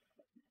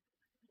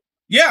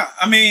 Yeah,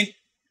 I mean,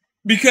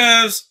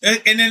 because,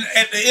 and then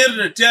at the end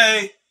of the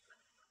day,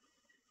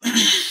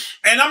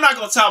 And I'm not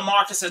going to tie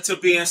Marcus into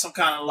being some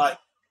kind of like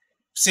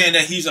saying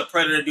that he's a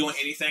predator doing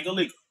anything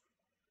illegal.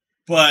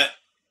 But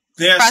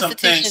there's some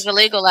things. Prostitution is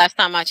illegal last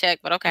time I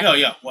checked, but okay.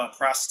 Yeah. Well,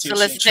 prostitution.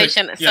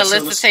 Solicitation of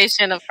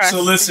prostitution.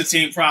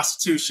 Soliciting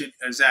prostitution.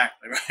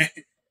 Exactly,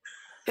 right?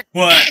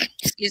 But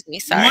excuse me,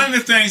 sorry. One of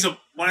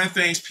the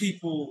things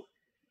people,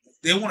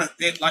 they want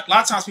to, like a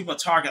lot of times people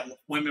target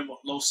women with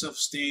low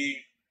self-esteem,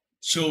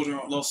 children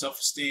with low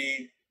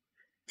self-esteem,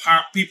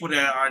 people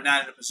that are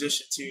not in a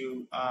position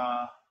to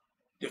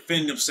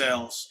defend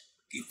themselves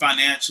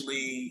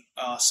financially,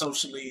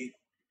 socially,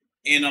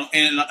 in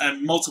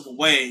multiple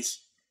ways.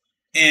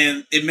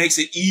 And it makes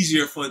it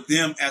easier for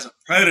them as a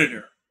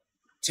predator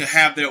to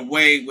have their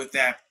way with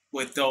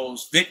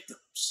those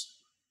victims.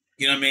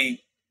 You know what I mean?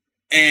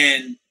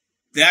 And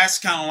that's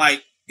kind of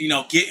like, you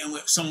know, getting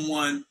with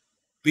someone,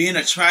 being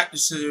attracted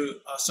to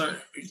a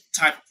certain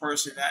type of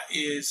person that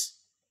is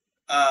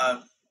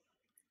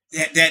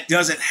that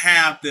doesn't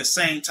have the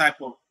same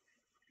type of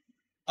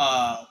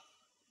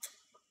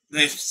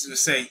let's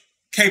say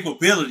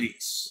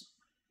capabilities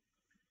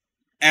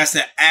as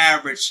the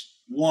average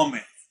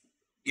woman.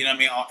 You know what I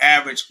mean? Or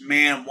average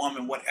man,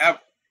 woman, whatever.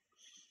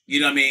 You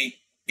know what I mean?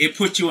 It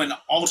puts you in an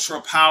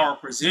ultra power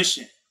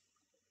position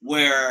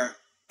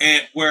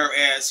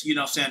whereas, you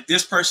know what I'm saying,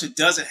 this person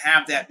doesn't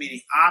have that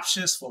many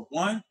options, for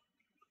one.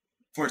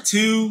 For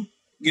two,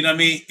 you know what I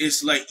mean?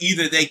 It's like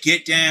either they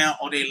get down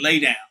or they lay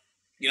down.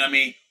 You know what I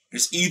mean?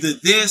 It's either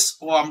this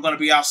or I'm going to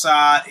be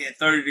outside in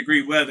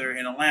 30-degree weather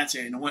in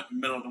Atlanta in the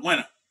middle of the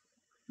winter.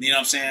 You know what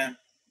I'm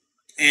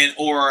saying?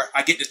 Or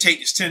I get to take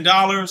this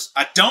 $10.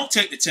 I don't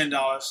take the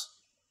 $10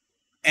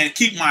 and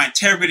keep my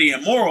integrity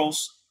and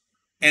morals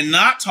and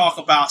not talk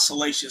about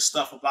salacious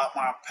stuff about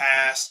my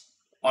past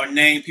or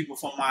name people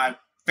from my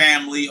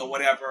family or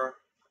whatever,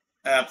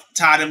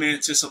 tie them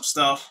into some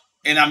stuff.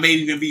 And I may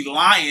even be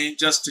lying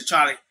just to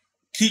try to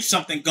keep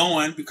something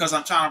going because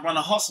I'm trying to run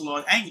a hustle or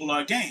an angle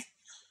or a game.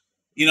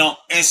 You know,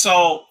 and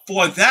so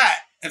for that,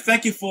 and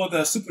thank you for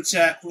the super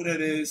chat. Who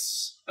that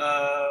is?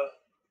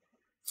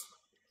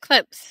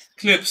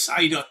 Clips.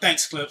 How you doing?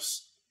 Thanks,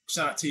 Clips.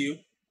 Shout out to you.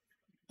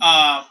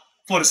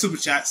 For the super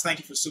chats. Thank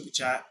you for the super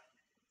chat.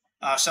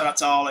 Shout out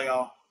to all of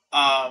y'all.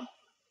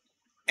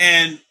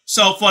 And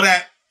so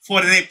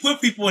they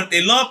put people in,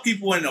 they love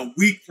people in a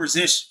weak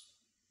position.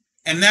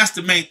 And that's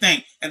the main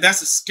thing. And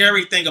that's the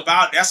scary thing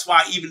about it. That's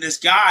why even this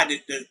guy,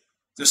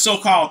 the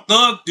so-called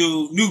thug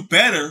dude, knew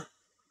better.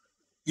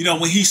 You know,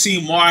 when he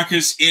seen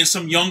Marcus in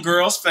some young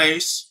girl's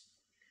face,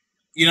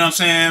 you know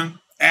what I'm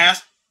saying?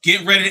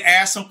 Getting ready to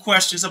ask some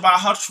questions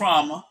about her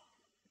trauma,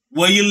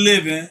 where you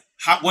living,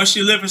 what's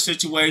your living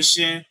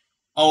situation?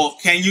 Oh,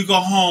 can you go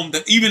home?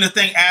 Even the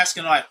thing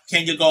asking like,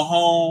 can you go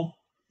home?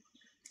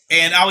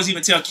 And I was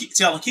even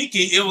telling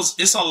Kiki,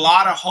 it's a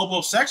lot of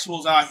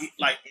homosexuals out here,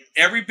 like in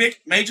every big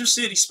major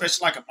city,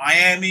 especially like in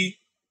Miami,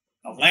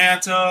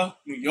 Atlanta,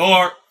 New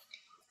York.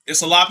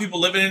 It's a lot of people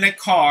living in their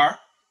car.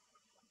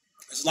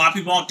 There's a lot of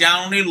people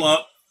down on their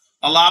luck.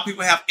 A lot of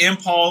people have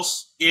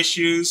impulse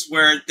issues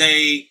where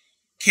they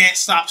can't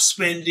stop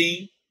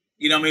spending.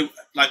 You know what I mean?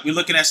 Like we're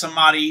looking at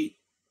somebody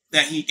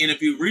that he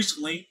interviewed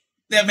recently.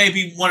 That may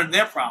be one of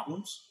their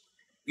problems,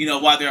 you know,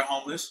 while they're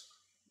homeless.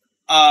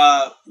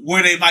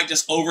 Where they might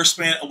just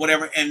overspend or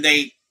whatever, and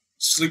they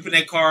sleep in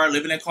their car,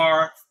 live in their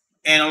car.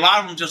 And a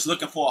lot of them just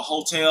looking for a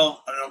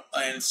hotel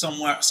and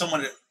someone that's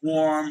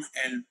warm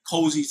and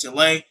cozy to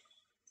lay.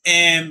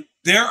 And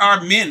there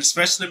are men,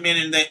 especially men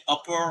in the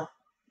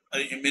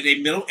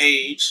middle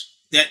age,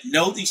 that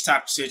know these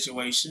type of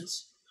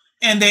situations,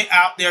 and they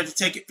out there to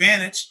take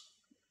advantage.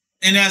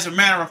 And as a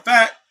matter of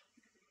fact,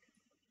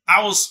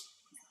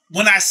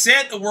 when I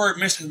said the word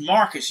Mr.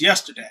 Marcus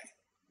yesterday,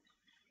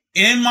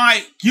 in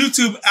my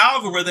YouTube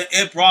algorithm,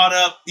 it brought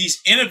up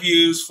these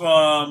interviews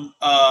from,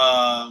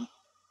 and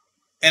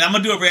I'm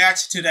going to do a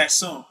reaction to that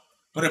soon,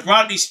 but it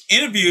brought up these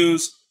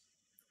interviews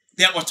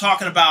that were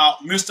talking about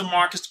Mr.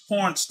 Marcus, the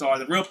porn star,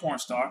 the real porn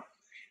star,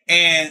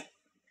 and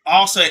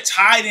also it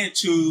tied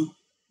into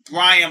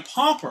Brian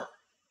Pumper.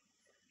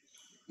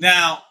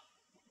 Now,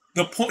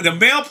 the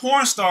male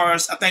porn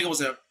stars, I think it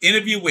was an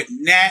interview with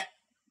Nat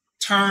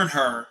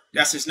Turner,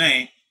 that's his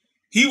name.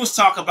 He was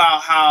talking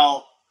about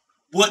how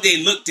what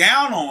they look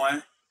down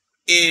on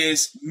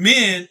is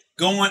men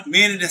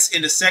in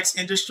the sex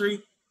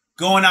industry,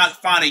 going out and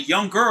finding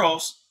young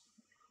girls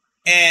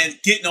and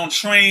getting on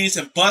trains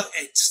and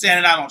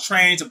standing out on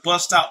trains and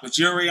bus stop with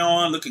jewelry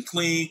on, looking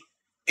clean,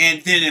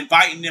 and then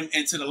inviting them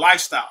into the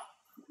lifestyle,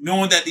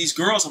 knowing that these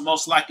girls are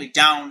most likely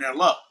down on their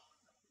luck.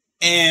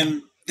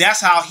 And that's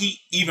how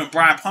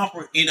Brian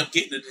Pumper ended up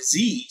getting the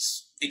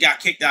disease and got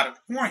kicked out of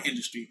the porn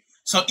industry.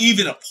 So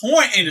even the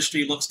porn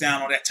industry looks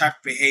down on that type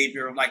of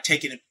behavior, like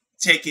taking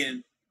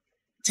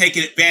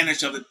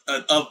advantage of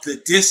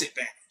the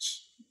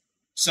disadvantage.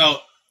 So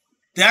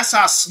that's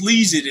how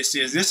sleazy this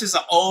is. This is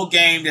an old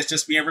game that's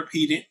just being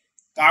repeated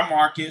by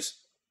Marcus.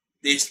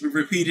 It's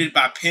repeated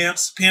by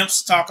pimps.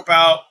 Pimps talk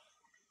about,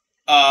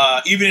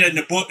 even in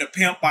the book, The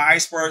Pimp by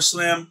Iceberg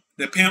Slim,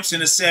 the pimps in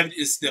the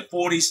 70s, the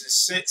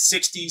 40s, and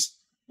 60s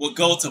would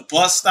go to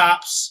bus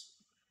stops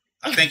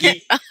I think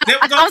he.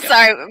 I'm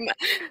sorry.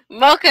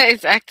 Mocha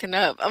is acting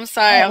up. I'm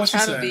sorry. Oh, I'm what she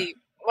trying to said? be.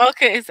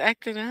 Mocha is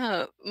acting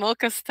up.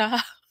 Mocha,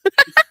 stop.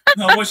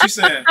 No, what she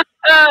said?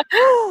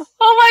 Oh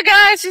my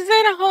God, she's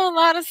saying a whole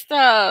lot of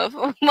stuff.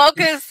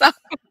 Mocha is so.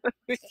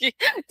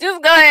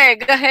 Just go ahead.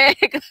 Go ahead.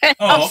 Go ahead.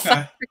 I'm Oh, sorry.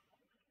 okay.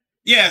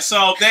 Yeah,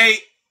 so they.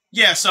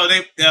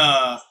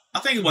 I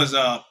think it was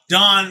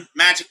Don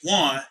Magic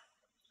One.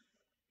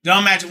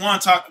 Don Magic One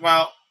talked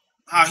about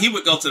how he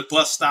would go to the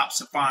bus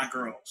stops and find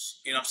girls.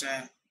 You know what I'm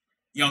saying?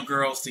 Young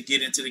girls to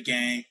get into the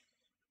game,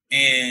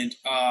 and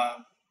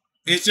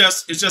it's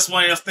just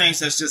one of those things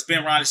that's just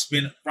been around. It's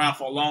been around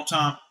for a long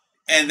time,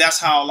 and that's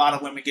how a lot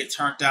of women get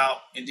turned out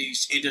in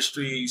these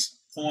industries,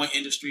 porn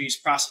industries,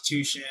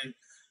 prostitution,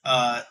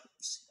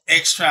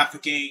 ex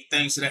trafficking,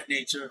 things of that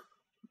nature,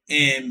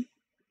 and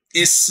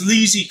it's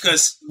sleazy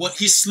because what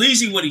he's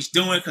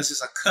doing because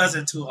it's a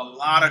cousin to a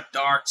lot of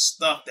dark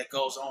stuff that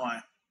goes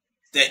on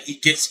that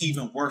it gets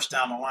even worse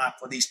down the line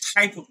for these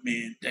type of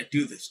men that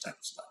do this type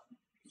of stuff.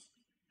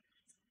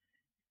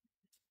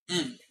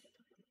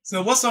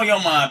 So what's on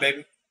your mind,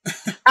 baby?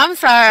 I'm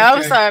sorry. Okay.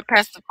 I'm sorry,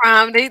 Pastor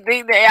Prime.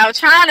 I'm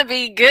trying to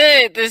be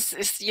good. This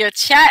is your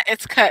chat.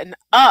 It's cutting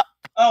up.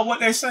 Oh, what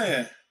they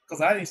saying? Because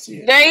I didn't see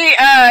it. They,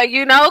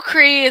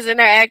 Cree is in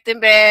there acting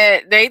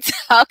bad. They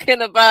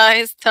talking about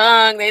his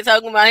tongue. They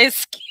talking about his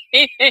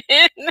skin.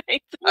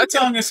 What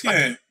tongue and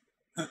skin?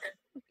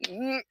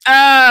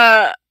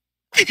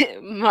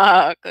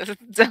 Mark.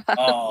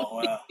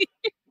 Oh, wow.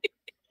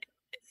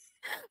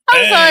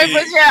 I'm sorry,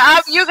 but yeah,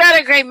 you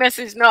got a great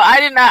message. No, I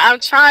did not.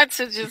 I'm trying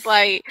to just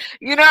like,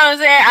 you know what I'm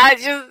saying?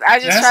 I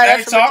just try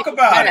to talk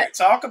about it.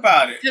 Talk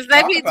about it. Just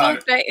let me do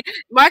it.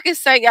 Marcus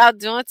said y'all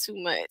doing too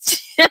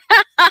much.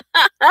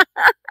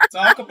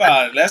 Talk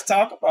about it. Let's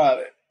talk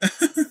about it.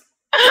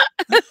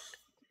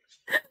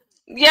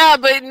 Yeah,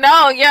 but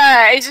no,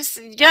 yeah, it's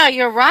just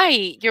you're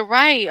right. You're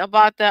right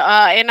about the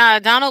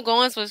and Donald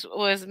Goins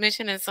was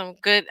mentioning some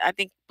good, I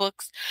think,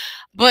 books.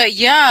 But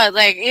yeah,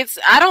 like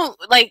I don't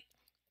like,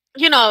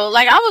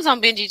 like I was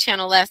on Benji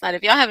channel last night.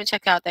 If y'all haven't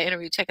checked out that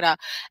interview, check it out.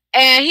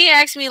 And he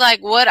asked me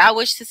like what I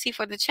wish to see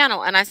for the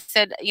channel. And I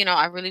said,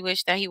 I really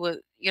wish that he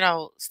would,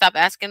 stop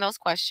asking those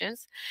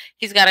questions.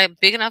 He's got a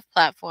big enough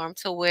platform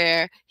to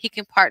where he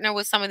can partner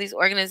with some of these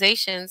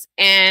organizations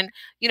and,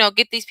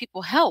 get these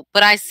people help.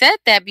 But I said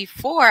that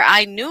before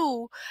I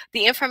knew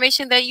the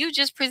information that you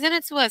just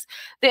presented to us.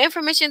 The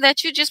information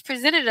that you just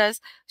presented us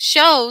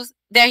shows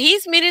that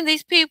he's meeting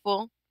these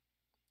people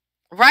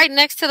right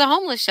next to the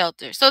homeless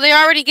shelter. So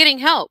they're already getting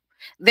help.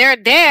 They're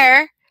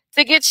there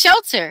to get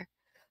shelter.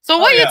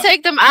 So when you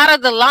take them out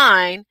of the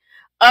line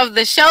of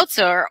the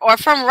shelter or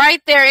from right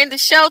there in the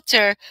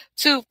shelter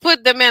to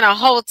put them in a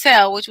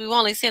hotel, which we've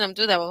only seen them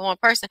do that with one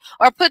person,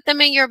 or put them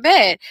in your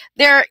bed,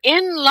 they're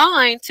in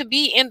line to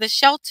be in the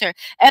shelter.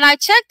 And I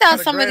checked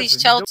out some of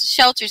these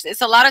shelters. It's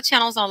a lot of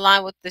channels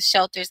online with the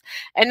shelters,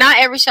 and not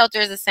every shelter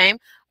is the same.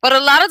 But a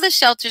lot of the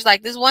shelters,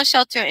 like this one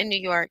shelter in New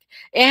York,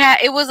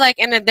 it was like,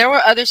 and then there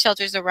were other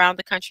shelters around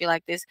the country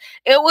like this.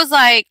 It was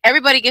like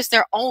everybody gets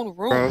their own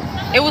room.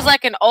 It was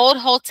like an old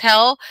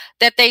hotel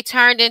that they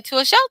turned into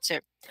a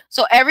shelter.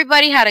 So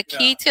everybody had a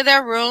key to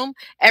their room.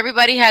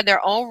 Everybody had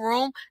their own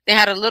room. They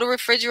had a little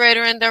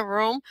refrigerator in their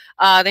room.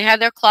 They had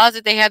their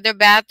closet. They had their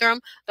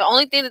bathroom. The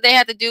only thing that they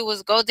had to do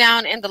was go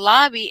down in the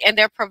lobby, and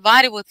they're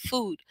provided with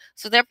food.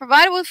 So they're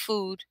provided with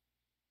food.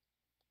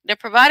 They're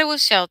provided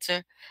with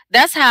shelter.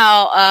 That's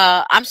how,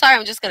 I'm sorry,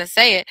 I'm just going to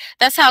say it.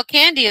 That's how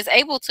Candy is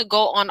able to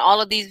go on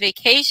all of these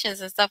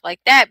vacations and stuff like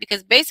that,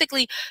 because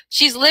basically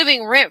she's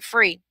living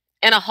rent-free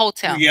in a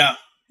hotel. Yeah.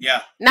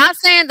 Not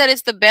saying that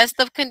it's the best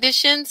of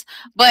conditions,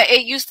 but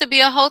it used to be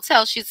a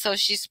hotel.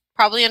 She's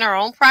probably in her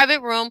own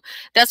private room.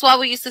 That's why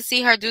we used to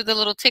see her do the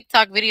little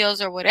TikTok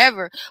videos or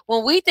whatever.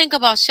 When we think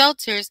about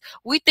shelters,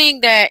 we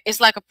think that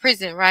it's like a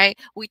prison, right?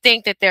 We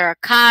think that there are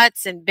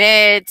cots and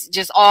beds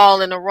just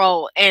all in a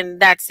row, and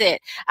that's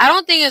it. I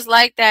don't think it's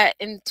like that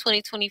in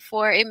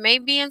 2024. It may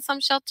be in some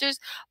shelters,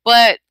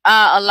 but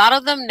a lot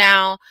of them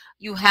now,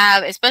 you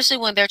have, especially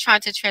when they're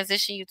trying to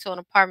transition you to an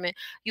apartment,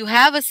 you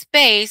have a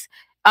space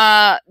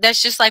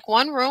that's just like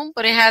one room,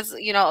 but it has,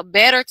 a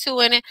bed or two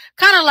in it,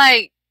 kind of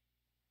like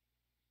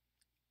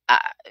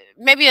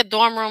maybe a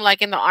dorm room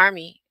like in the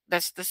Army.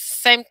 That's the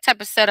same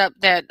type of setup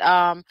that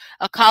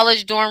a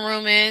college dorm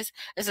room is.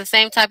 It's the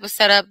same type of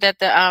setup that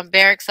the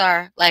barracks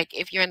are, like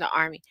if you're in the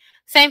Army.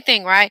 Same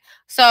thing, right?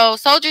 So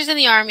soldiers in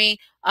the Army,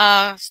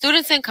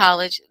 students in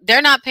college,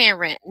 they're not paying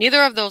rent.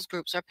 Neither of those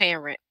groups are paying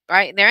rent,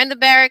 right? They're in the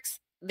barracks.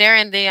 They're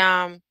in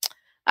the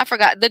I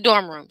forgot, the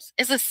dorm rooms.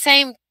 It's the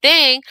same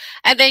thing.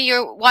 And then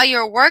while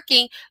you're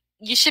working,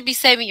 you should be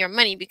saving your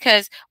money,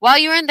 because while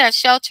you're in that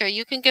shelter,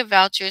 you can get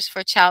vouchers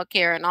for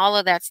childcare and all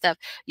of that stuff.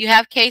 You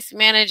have case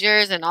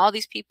managers and all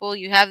these people.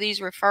 You have these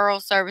referral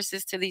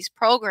services to these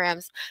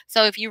programs.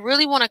 So if you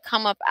really want to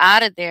come up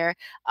out of there,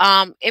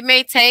 it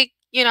may take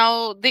you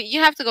know, you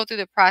have to go through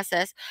the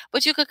process,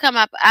 but you could come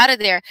up out of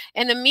there.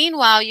 In the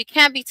meanwhile, you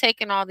can't be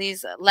taking all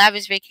these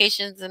lavish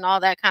vacations and all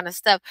that kind of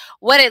stuff.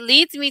 What it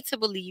leads me to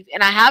believe,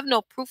 and I have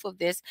no proof of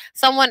this,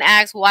 someone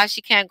asked why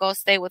she can't go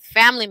stay with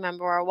family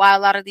member, or why a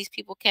lot of these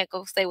people can't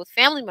go stay with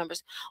family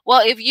members.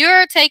 Well, if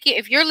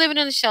you're living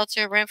in a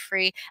shelter rent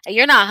free and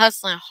you're not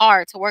hustling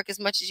hard to work as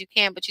much as you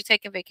can, but you're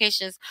taking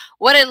vacations,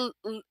 what it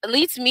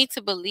leads me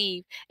to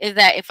believe is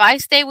that if I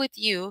stay with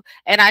you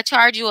and I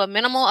charge you a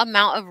minimal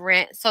amount of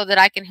rent so that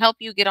I can help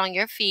you get on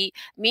your feet,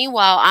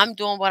 meanwhile, I'm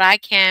doing what I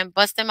can,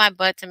 busting my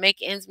butt to make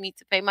ends meet,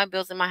 to pay my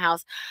bills in my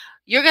house,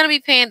 you're going to be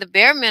paying the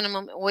bare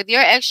minimum. With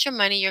your extra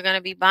money, you're going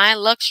to be buying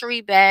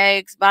luxury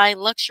bags, buying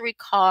luxury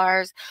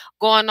cars,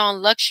 going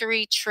on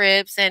luxury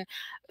trips and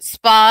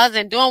spas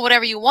and doing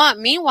whatever you want.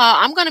 Meanwhile,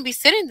 I'm going to be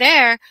sitting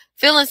there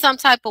feeling some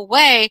type of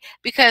way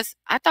because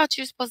I thought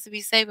you were supposed to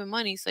be saving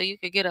money so you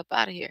could get up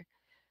out of here.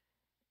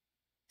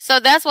 So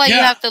that's why you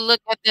Yeah. have to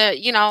look at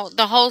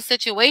the whole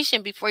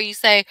situation before you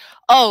say,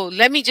 oh,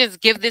 let me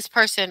just give this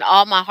person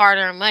all my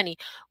hard-earned money.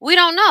 We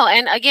don't know.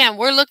 And again,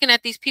 we're looking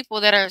at these people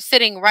that are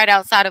sitting right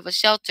outside of a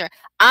shelter.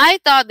 I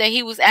thought that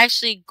he was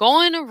actually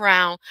going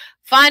around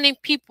finding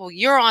people.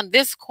 You're on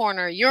this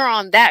corner, you're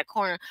on that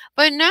corner.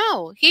 But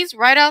no, he's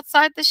right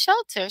outside the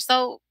shelter.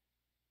 So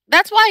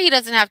that's why he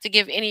doesn't have to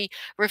give any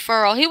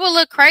referral. He will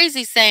look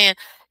crazy saying,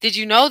 did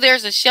you know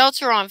there's a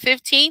shelter on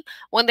 15th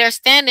when they're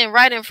standing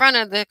right in front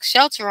of the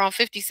shelter on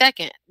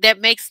 52nd? That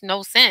makes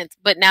no sense,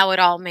 but now it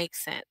all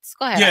makes sense.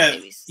 Go ahead,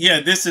 Octavius. Yeah,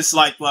 this is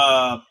like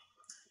the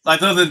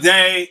other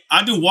day,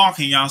 I do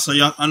walking, y'all, so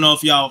y'all, I don't know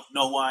if y'all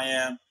know who I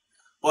am,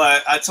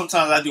 but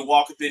sometimes I do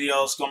walking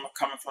videos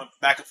coming from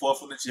back and forth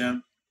from the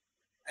gym.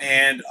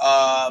 And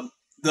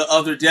the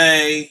other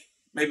day,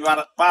 maybe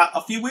about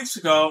a few weeks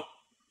ago,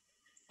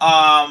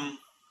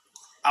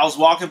 I was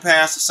walking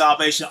past the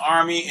Salvation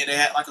Army, and they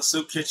had like a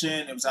soup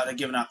kitchen. It was out there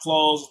giving out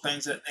clothes and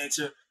things of that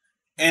nature.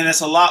 And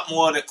it's a lot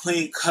more the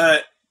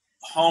clean-cut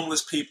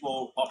homeless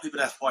people, or people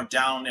that's more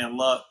down on their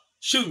luck,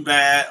 shooting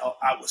bad, or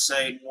I would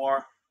say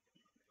more,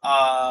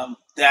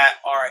 that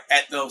are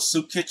at those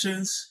soup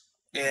kitchens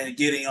and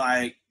getting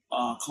like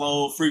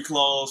clothes, free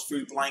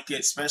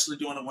blankets, especially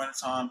during the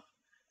wintertime.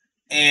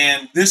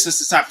 And this is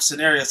the type of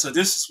scenario. So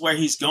this is where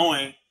he's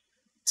going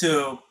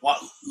to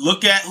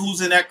look at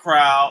who's in that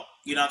crowd,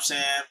 you know what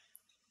I'm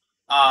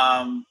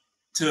saying?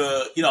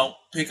 To, you know,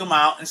 pick them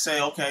out and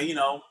say, okay, you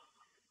know,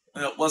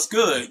 what's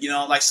good? You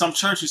know, like some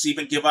churches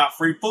even give out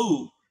free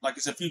food. Like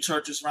there's a few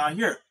churches around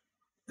here.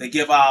 They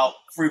give out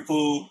free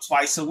food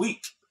twice a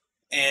week.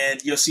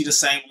 And you'll see the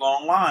same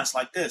long lines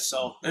like this.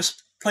 So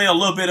let's play a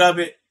little bit of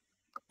it.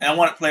 And I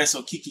want to play it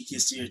so Kiki can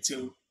see it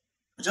too.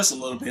 Just a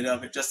little bit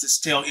of it, just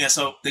to tell. Yeah,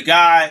 so the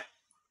guy,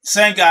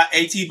 same guy,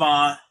 A.T.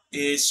 Bond,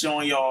 is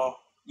showing y'all,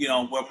 you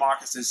know, where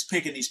Marcus is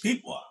picking these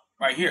people up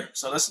right here.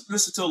 So let's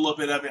listen to a little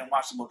bit of it and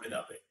watch a little bit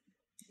of it.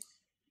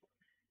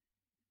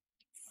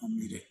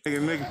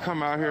 Nigga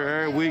come out here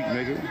every week,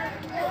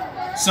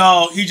 nigga.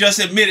 So he just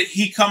admitted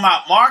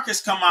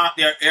Marcus come out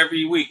there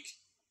every week.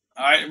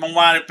 All right, I'm gonna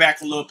wind it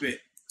back a little bit.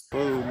 Oh,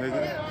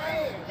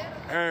 nigga.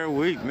 Every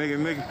week,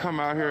 nigga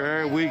come out here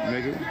every week,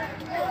 nigga.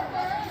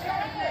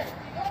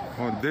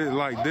 On this,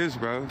 like this,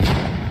 bro.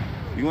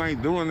 You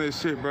ain't doing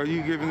this shit, bro.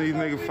 You giving these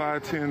niggas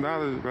 $5,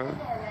 $10, bro.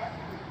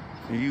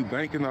 And you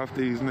banking off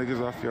these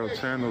niggas off your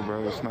channel,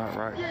 bro. It's not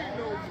right.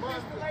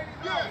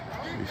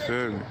 You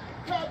feel me?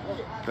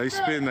 They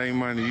spend their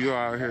money. You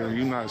out here and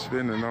you not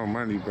spending no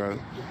money, bro.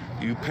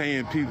 You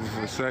paying people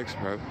for sex,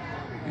 bro.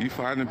 You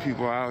finding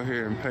people out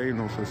here and paying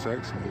them for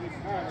sex, man.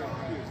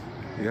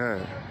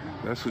 Yeah,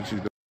 that's what you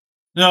do.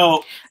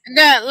 No.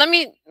 Let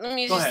me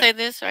just say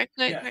this right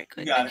quick.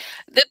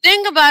 The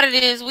thing about it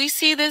is, we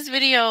see this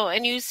video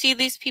and you see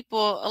these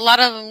people, a lot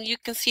of them, you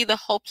can see the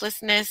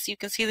hopelessness, you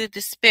can see the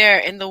despair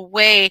in the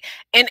way,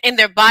 in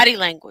their body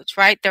language,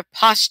 right? Their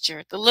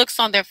posture, the looks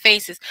on their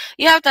faces.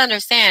 You have to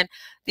understand,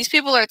 these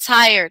people are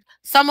tired.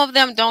 Some of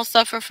them don't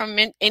suffer from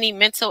any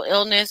mental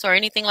illness or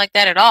anything like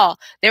that at all.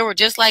 They were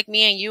just like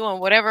me and you, and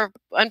whatever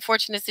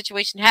unfortunate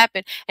situation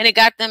happened, and it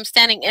got them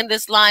standing in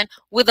this line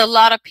with a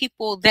lot of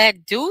people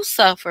that do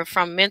suffer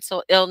from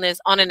mental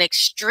illness on an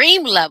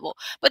extreme level.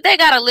 But they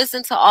got to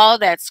listen to all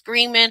that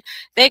screaming.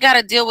 They got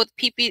to deal with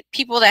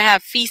people that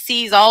have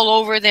feces all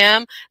over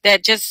them,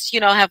 that just, you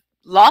know, have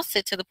lost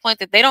it to the point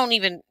that they don't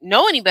even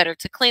know any better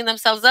to clean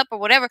themselves up or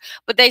whatever,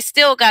 but they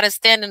still got to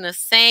stand in the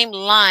same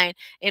line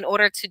in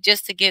order to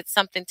get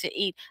something to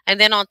eat. And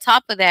then on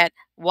top of that,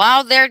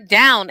 while they're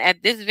down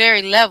at this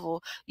very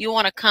level, you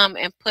want to come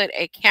and put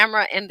a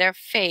camera in their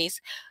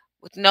face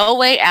with no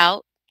way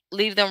out,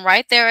 leave them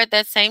right there at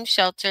that same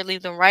shelter,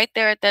 leave them right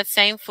there at that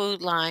same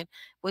food line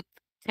with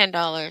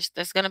 $10.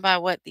 That's going to buy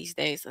what these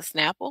days? A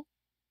Snapple?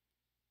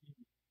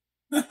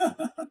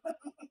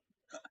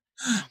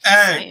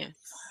 Hey,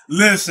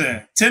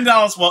 listen,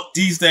 $10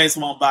 these days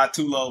won't buy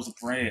 2 loaves of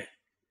bread.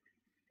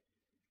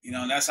 You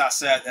know, that's how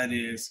sad that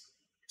is.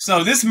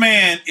 So this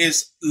man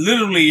is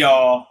literally,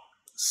 y'all,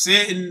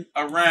 sitting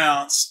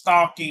around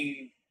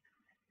stalking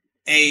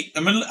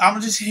I'm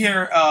gonna just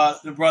hear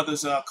the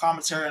brother's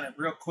commentary on it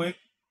real quick.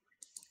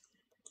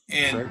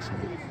 And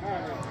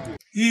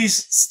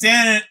he's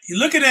standing,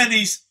 looking at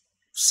these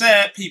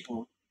sad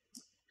people,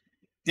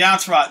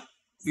 downtrodden.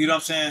 You know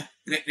what I'm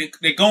saying?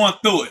 They're going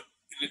through it.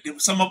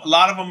 A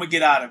lot of them will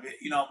get out of it.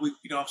 You know what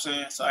I'm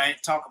saying? So I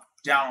ain't talking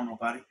down on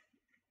nobody.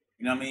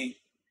 You know what I mean?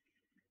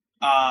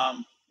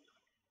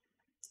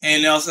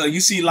 And also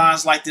you see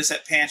lines like this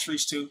at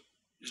pantries too,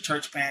 the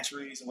church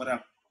pantries or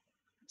whatever.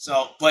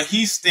 So, but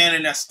he's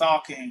standing there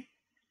stalking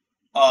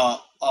a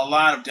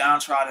line of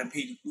downtrodden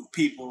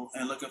people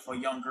and looking for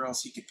young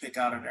girls he can pick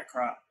out of that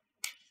crowd.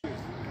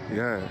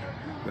 Yeah,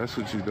 that's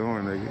what you're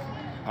doing, nigga.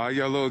 All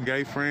your little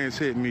gay friends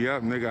hit me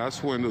up, nigga. I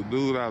swindled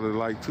dude out of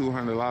like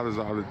 $200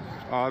 out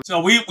of.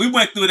 So we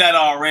went through that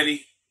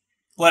already,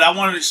 but I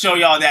wanted to show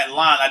y'all that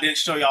line. I didn't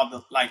show y'all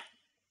the, like,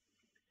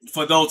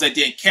 for those that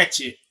didn't catch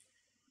it.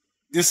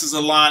 This is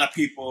a line of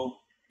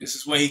people. This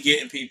is where he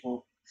getting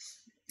people,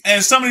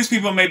 and some of these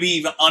people may be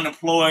even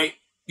unemployed.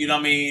 You know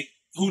what I mean?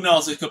 Who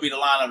knows? It could be the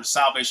line of the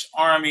Salvation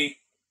Army,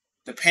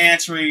 the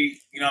pantry.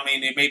 You know what I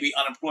mean? They may be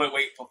unemployed,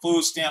 waiting for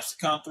food stamps to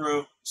come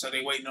through. So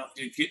they waiting on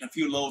getting a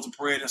few loaves of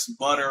bread and some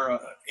butter or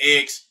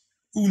eggs.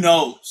 Who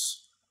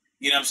knows?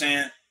 You know what I'm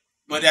saying?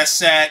 But that's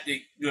sad to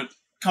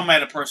come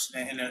at a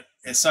person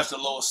in such a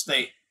low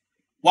state,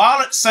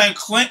 while at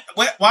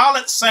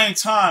the same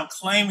time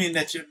claiming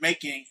that you're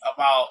making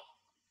about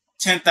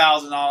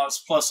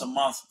 $10,000 plus a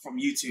month from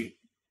YouTube.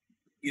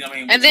 You know what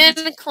I mean? And then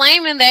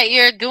claiming that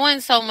you're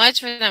doing so much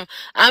for them.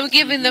 I'm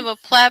giving them a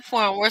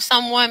platform where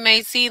someone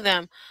may see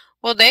them.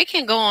 Well, they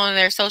can go on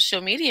their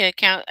social media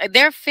account.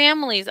 Their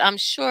families, I'm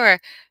sure,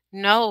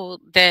 know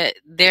that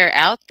they're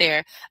out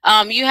there.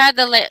 You had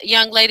the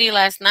young lady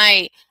last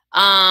night.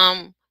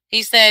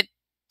 He said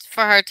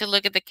for her to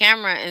look at the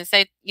camera and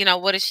say, you know,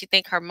 what does she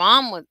think her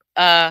mom would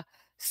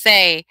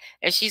say?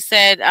 And she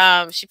said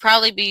she'd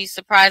probably be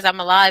surprised I'm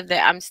alive,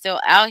 that I'm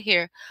still out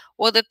here.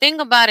 Well, the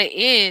thing about it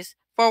is,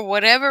 for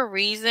whatever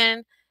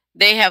reason,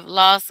 they have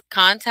lost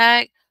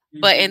contact.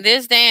 But in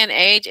this day and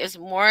age, it's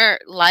more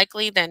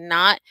likely than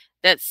not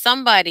that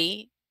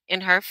somebody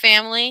in her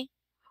family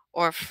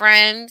or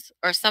friends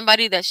or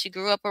somebody that she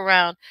grew up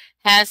around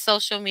has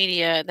social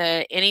media,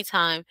 that at any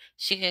time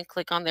she can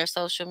click on their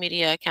social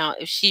media account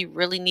if she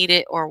really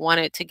needed or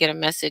wanted to get a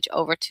message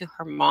over to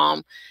her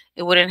mom.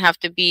 It wouldn't have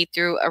to be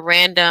through a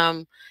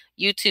random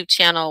YouTube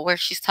channel where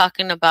she's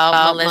talking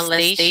about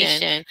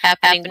molestation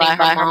happening by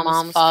her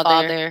mom's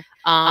father,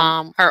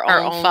 her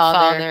own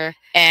father,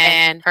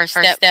 and her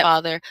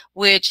stepfather,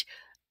 which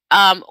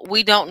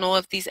we don't know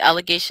if these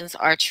allegations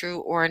are true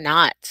or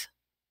not.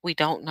 We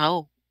don't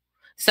know.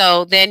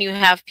 So then you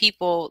have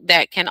people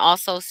that can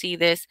also see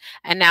this,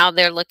 and now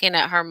they're looking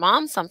at her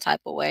mom some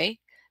type of way,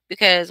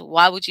 because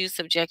why would you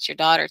subject your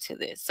daughter to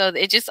this? So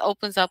it just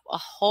opens up a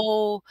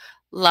whole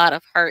lot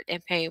of hurt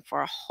and pain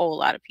for a whole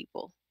lot of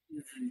people.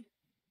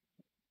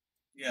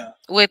 Yeah.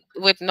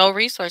 With no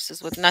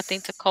resources, with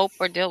nothing to cope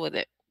or deal with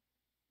it.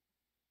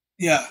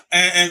 Yeah,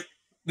 and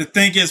the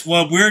thing is,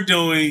 what we're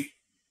doing,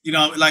 you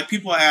know, like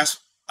people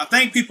ask, I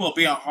think people are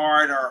being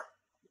hard, or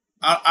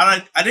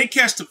I didn't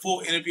catch the full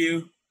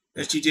interview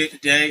that she did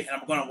today, and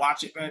I'm going to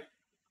watch it back.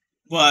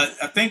 But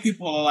I think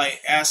people are like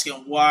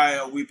asking, why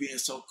are we being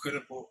so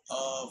critical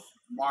of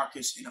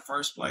Marcus in the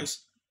first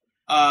place?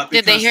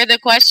 Did they hear the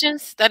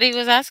questions that he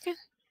was asking?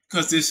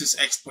 Because this is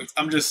exploit.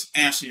 I'm just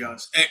answering y'all.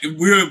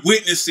 We're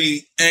witnessing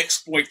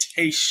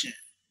exploitation.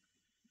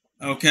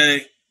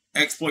 Okay,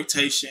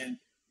 exploitation,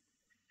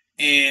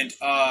 and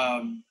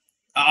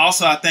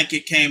I think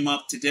it came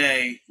up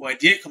today. Well, it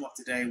did come up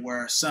today,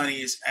 where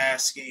Sonny is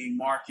asking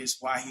Marcus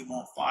why he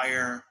won't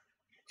fire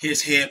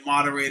his head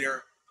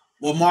moderator.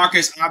 Well,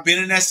 Marcus, I've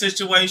been in that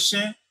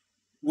situation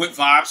with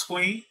Vibes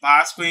Queen.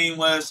 Vibes Queen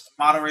was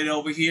moderator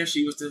over here.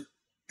 She was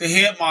the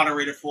head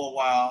moderator for a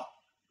while.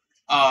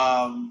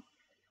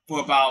 For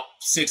about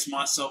 6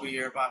 months over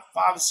here, about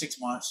 5 or 6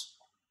 months.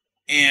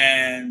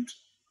 And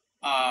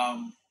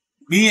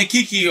me and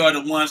Kiki are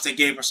the ones that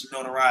gave her some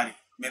notoriety. I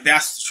mean,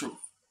 that's the truth.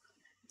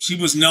 She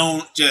was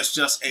known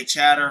just a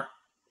chatter,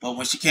 but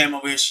when she came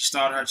over here, she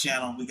started her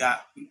channel.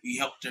 We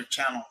helped her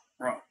channel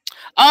grow.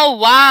 Oh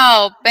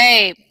wow,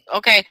 babe.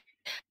 Okay.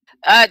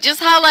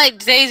 Just highlight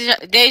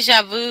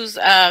Deja Vu's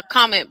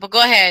comment, but go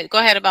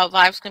ahead about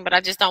Vibes Queen, but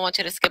I just don't want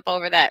you to skip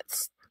over that.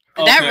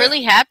 Did that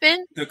really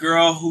happen? The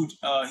girl who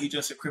he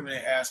just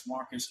incriminated asked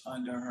Marcus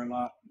under her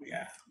lock.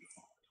 Yeah.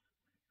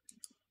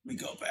 Let me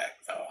go back.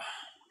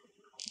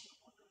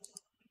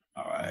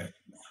 All right.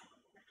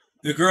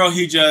 The girl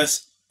he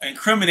just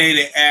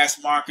incriminated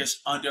asked Marcus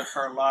under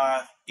her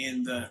live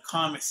in the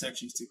comment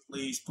section to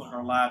please put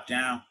her live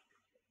down.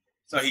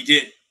 So he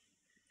did.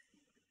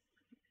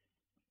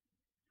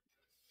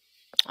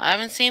 I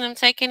haven't seen him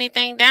take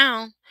anything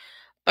down.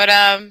 But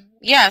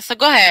yeah, so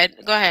go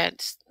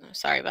ahead.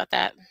 Sorry about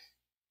that.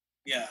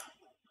 Yeah.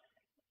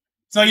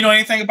 So you know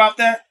anything about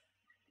that?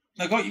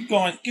 No, you go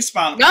and get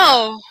spinal.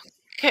 No.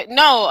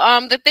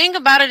 The thing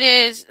about it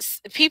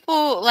is,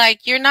 people,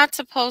 like, you're not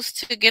supposed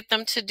to get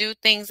them to do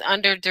things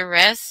under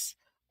duress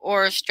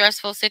or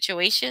stressful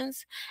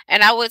situations.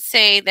 And I would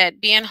say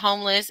that being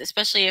homeless,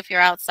 especially if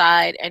you're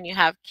outside and you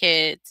have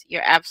kids,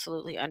 you're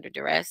absolutely under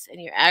duress and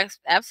you're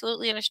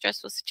absolutely in a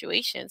stressful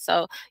situation.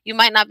 So you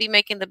might not be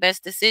making the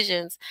best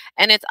decisions,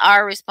 and it's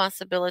our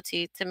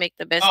responsibility to make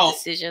the best Oh,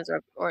 decisions,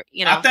 or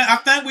you know. I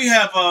think we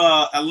have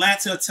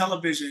Atlanta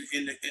television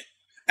in the.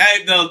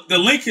 Hey, the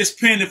link is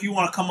pinned if you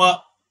want to come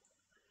up,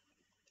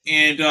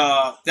 and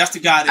that's the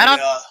guy I don't.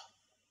 that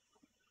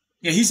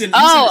yeah, he's in the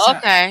Oh, chat.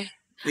 okay.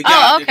 The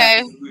Oh, guy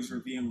okay. who was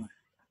reviewing.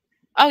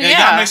 Oh, Yeah,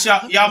 yeah.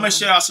 y'all make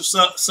sure y'all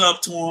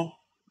sub to him,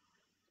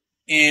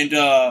 and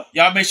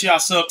y'all make sure y'all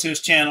sub to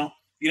his channel.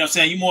 You know what I'm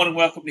saying? You're more than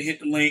welcome to hit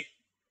the link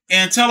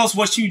and tell us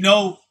what you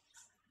know.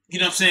 You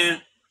know what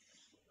I'm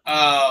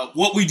saying?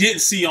 What we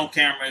didn't see on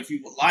camera, if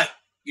you would like.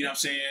 You know what I'm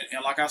saying?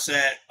 And like I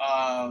said,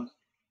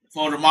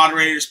 for the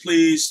moderators,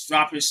 please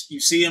drop his. You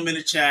see him in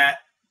the chat.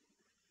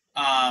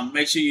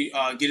 Make sure you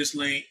get his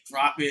link,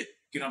 drop it.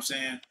 You know what I'm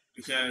saying?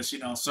 Because, you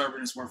know,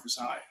 serving is worth his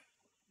hire.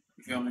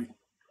 You feel me?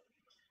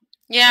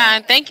 Yeah,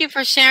 and thank you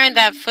for sharing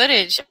that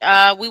footage.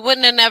 We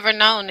wouldn't have never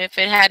known if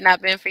it had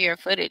not been for your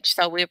footage,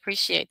 so we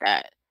appreciate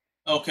that.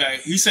 Okay,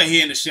 he said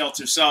he in the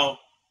shelter. So,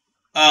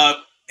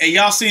 hey,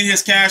 y'all seen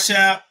his Cash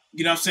App?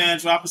 You know what I'm saying?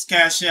 Drop his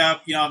Cash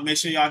App. You know, make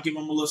sure y'all give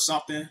him a little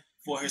something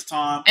for his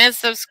time. And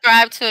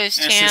subscribe to his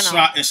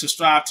channel.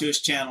 Subscribe to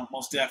his channel,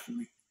 most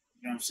definitely.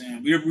 You know what I'm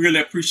saying? We really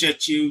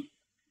appreciate you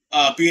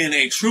being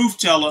a truth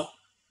teller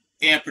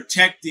and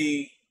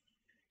protecting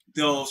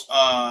those.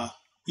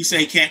 He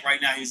said he can't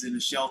right now. He's in the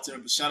shelter.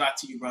 But shout out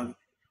to you, brother.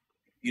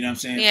 You know what I'm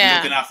saying? Yeah.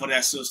 For looking out for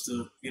that sister.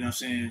 You know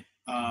what I'm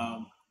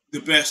saying? The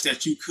best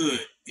that you could.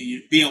 And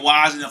you being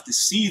wise enough to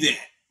see that.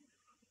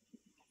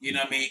 You know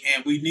what I mean?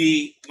 And we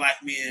need black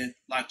men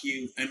like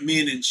you and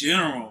men in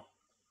general,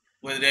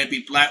 whether they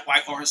be black,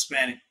 white, or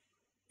Hispanic,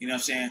 you know what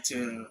I'm saying,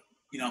 to,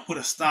 you know, put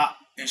a stop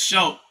and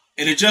show.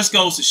 And it just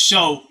goes to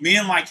show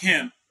men like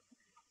him,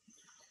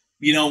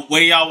 you know,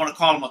 whether y'all want to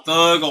call him a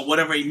thug or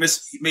whatever he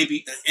may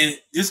be. And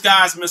this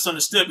guy's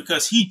misunderstood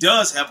because he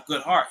does have a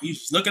good heart.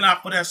 He's looking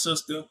out for that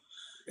sister.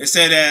 They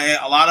say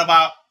that a lot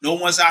about no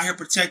one's out here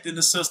protecting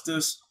the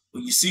sisters.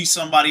 When you see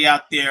somebody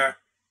out there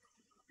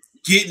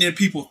getting in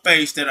people's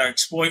face that are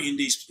exploiting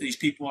these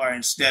people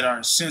that are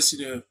in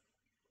sensitive,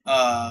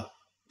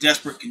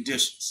 desperate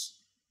conditions.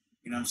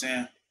 You know what I'm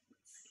saying?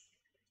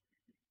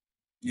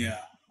 Yeah.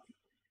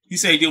 He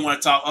said he didn't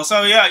want to talk. Oh,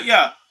 so yeah.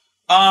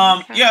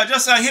 Okay. Yeah,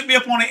 just hit me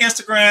up on the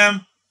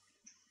Instagram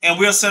and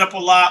we'll set up a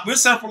live. We'll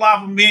set up a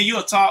live with me and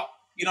you'll talk.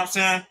 You know what I'm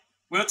saying?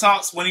 We'll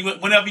talk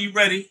whenever you're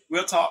ready.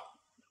 We'll talk.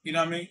 You know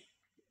what I mean?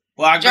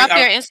 Well, Drop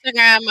your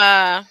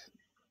Instagram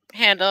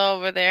handle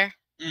over there.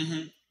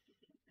 Mm-hmm.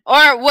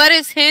 Or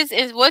what's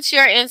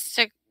your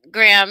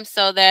Instagram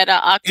so that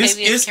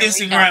Octavius his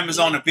Instagram is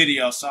on the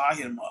video, so I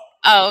hit him up.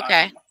 Oh,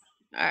 okay.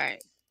 All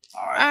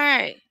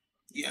right.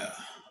 Yeah.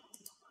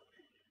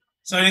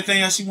 So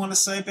anything else you want to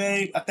say,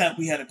 babe? I think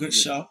we had a good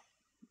show.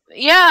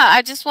 Yeah,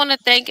 I just want to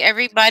thank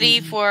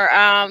everybody for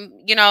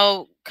you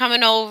know,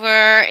 coming over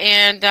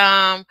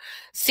and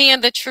seeing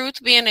the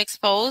truth being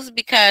exposed,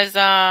 because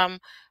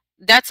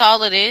that's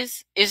all it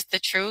is the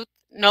truth.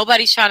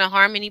 Nobody's trying to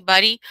harm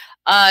anybody.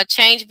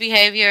 Change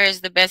behavior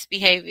is the best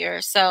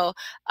behavior. So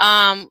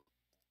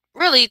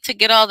really, to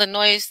get all the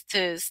noise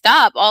to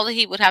stop, all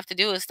he would have to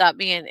do is stop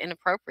being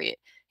inappropriate.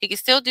 He can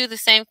still do the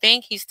same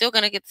thing. He's still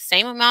going to get the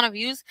same amount of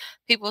views.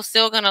 People are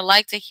still going to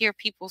like to hear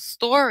people's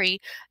story,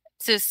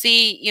 to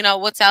see, you know,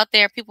 what's out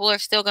there. People are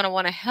still going to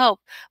want to help,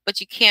 but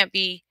you can't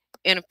be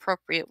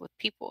inappropriate with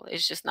people.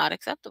 It's just not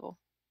acceptable.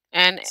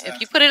 And if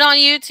you put it on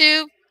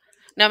YouTube,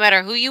 no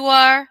matter who you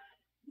are,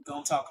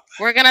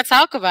 we're going to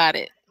talk about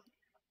it.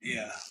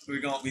 Yeah,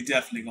 we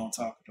definitely going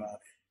to talk about it.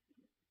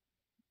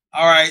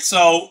 All right,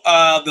 so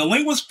the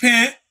link was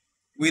pinned.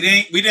 We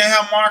didn't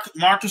have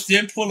Marcus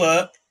didn't pull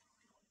up.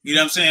 You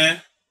know what I'm saying?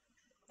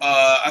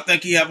 I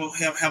think he have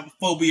a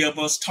phobia of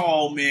us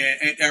tall men.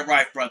 Ain't that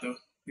right, brother?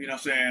 You know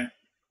what I'm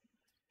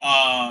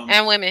saying?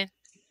 And women.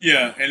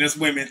 Yeah, and it's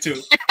women too.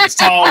 It's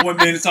tall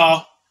women. It's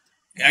all.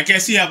 I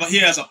guess he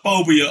has a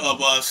phobia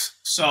of us.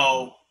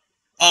 So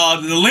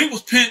the link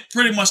was pinned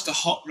pretty much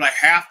like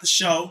half the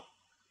show,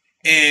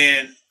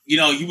 and you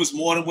know, you was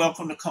more than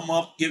welcome to come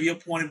up, give your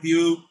point of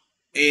view,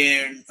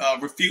 and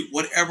refute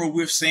whatever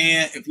we're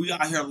saying. If we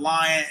out here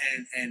lying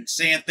and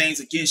saying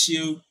things against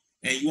you,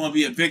 and you want to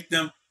be a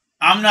victim,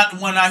 I'm not the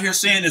one out here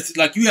saying this.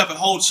 Like, you have a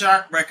whole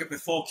track record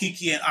before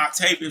Kiki and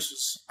Octavius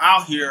was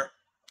out here,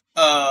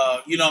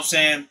 you know what I'm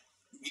saying,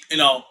 you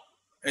know,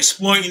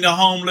 exploiting the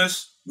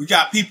homeless. We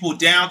got people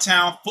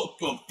downtown,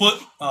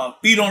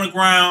 feet on the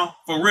ground,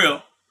 for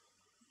real,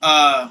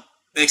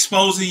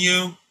 exposing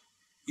you.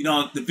 You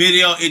know, the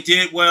video, it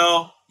did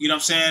well, you know what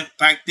I'm saying,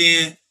 back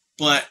then.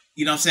 But,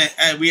 you know what I'm saying,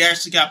 hey, we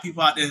actually got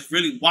people out there that's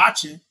really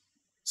watching.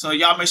 So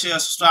y'all make sure y'all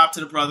subscribe to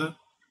the brother.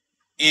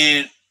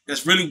 And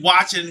that's really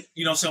watching,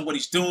 you know what I'm saying, what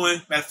he's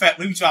doing. Matter of fact,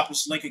 let me drop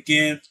this link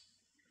again.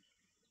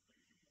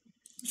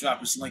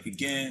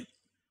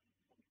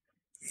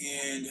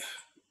 And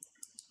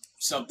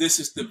so this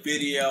is the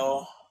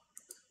video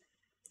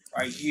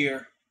right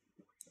here.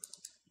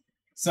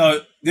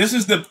 So this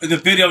is the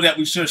video that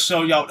we should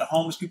show y'all with the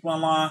homeless people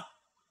online.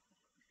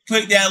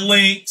 Click that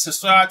link,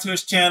 subscribe to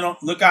his channel,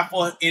 look out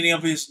for any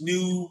of his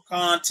new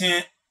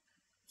content.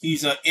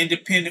 He's an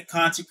independent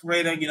content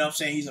creator, you know what I'm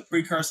saying? He's a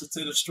precursor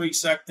to the street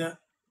sector.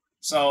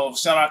 So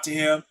shout out to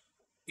him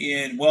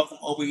and welcome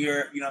over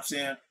here, you know what I'm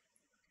saying?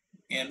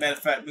 And matter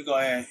of fact, we go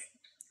ahead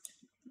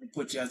and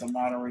put you as a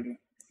moderator.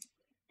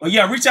 But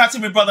yeah, reach out to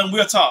me, brother, and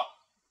we'll talk.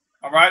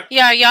 All right.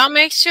 Yeah, y'all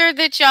make sure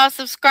that y'all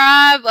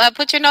subscribe.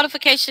 Put your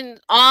notification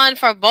on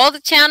for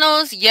both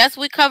channels. Yes,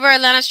 we cover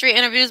Atlanta street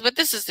interviews, but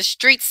this is the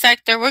street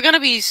sector. We're gonna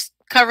be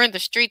covering the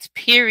streets,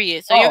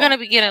 period. So you're gonna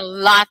be getting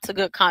lots of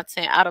good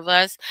content out of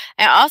us,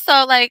 and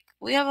also like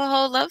we have a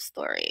whole love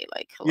story.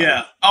 Like, hello.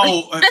 Yeah.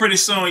 Oh, pretty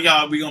soon,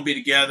 y'all, we're gonna be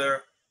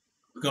together.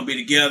 We're gonna be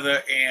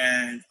together,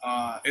 and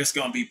it's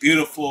gonna be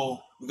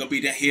beautiful. We're gonna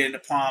be here in the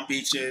Palm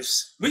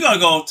Beaches. We're gonna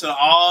go to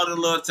all the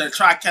little to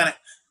Tri-County.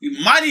 We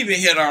might even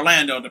hit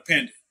Orlando,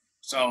 depending.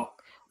 So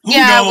who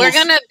knows?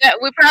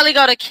 We probably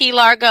go to Key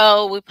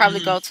Largo. We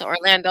probably go to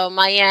Orlando,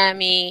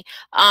 Miami,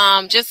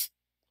 just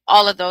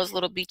all of those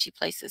little beachy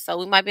places. So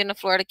we might be in the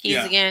Florida Keys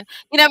again.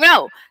 You never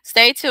know.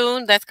 Stay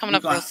tuned. That's coming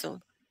up real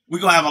soon. We're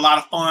gonna have a lot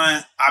of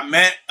fun. I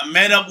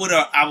met up with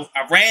I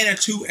ran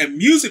into a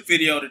music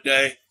video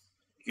today.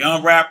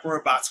 Young rapper,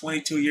 about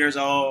 22 years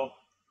old,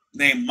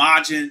 named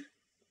Majin,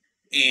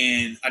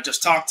 and I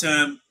just talked to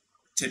him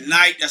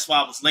tonight. That's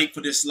why I was late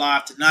for this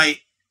live tonight.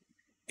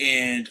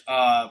 And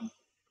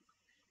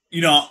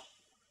you know,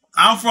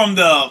 I'm from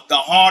the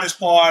hardest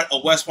part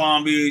of West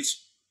Palm Beach,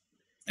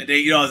 and then,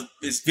 you know,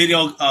 this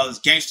video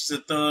of Gangsters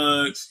and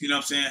Thugs. You know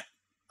what I'm saying?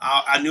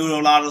 I knew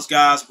a lot of those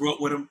guys, grew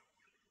up with them.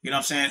 You know what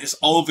I'm saying? It's an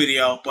old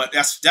video, but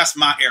that's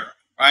my era,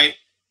 right?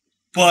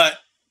 But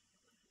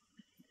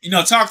you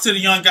know, talk to the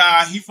young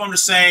guy. He's from the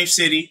same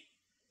city,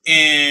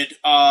 and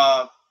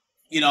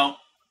you know,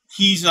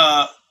 he's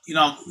you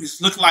know,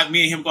 it's looking like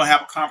me and him gonna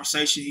have a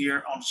conversation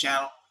here on the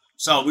channel.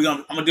 So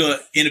I'm gonna do an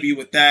interview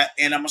with that,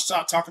 and I'm gonna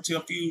start talking to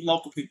a few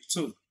local people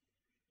too.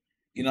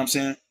 You know what I'm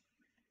saying?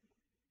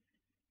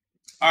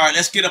 All right,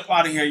 let's get up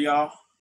out of here, y'all.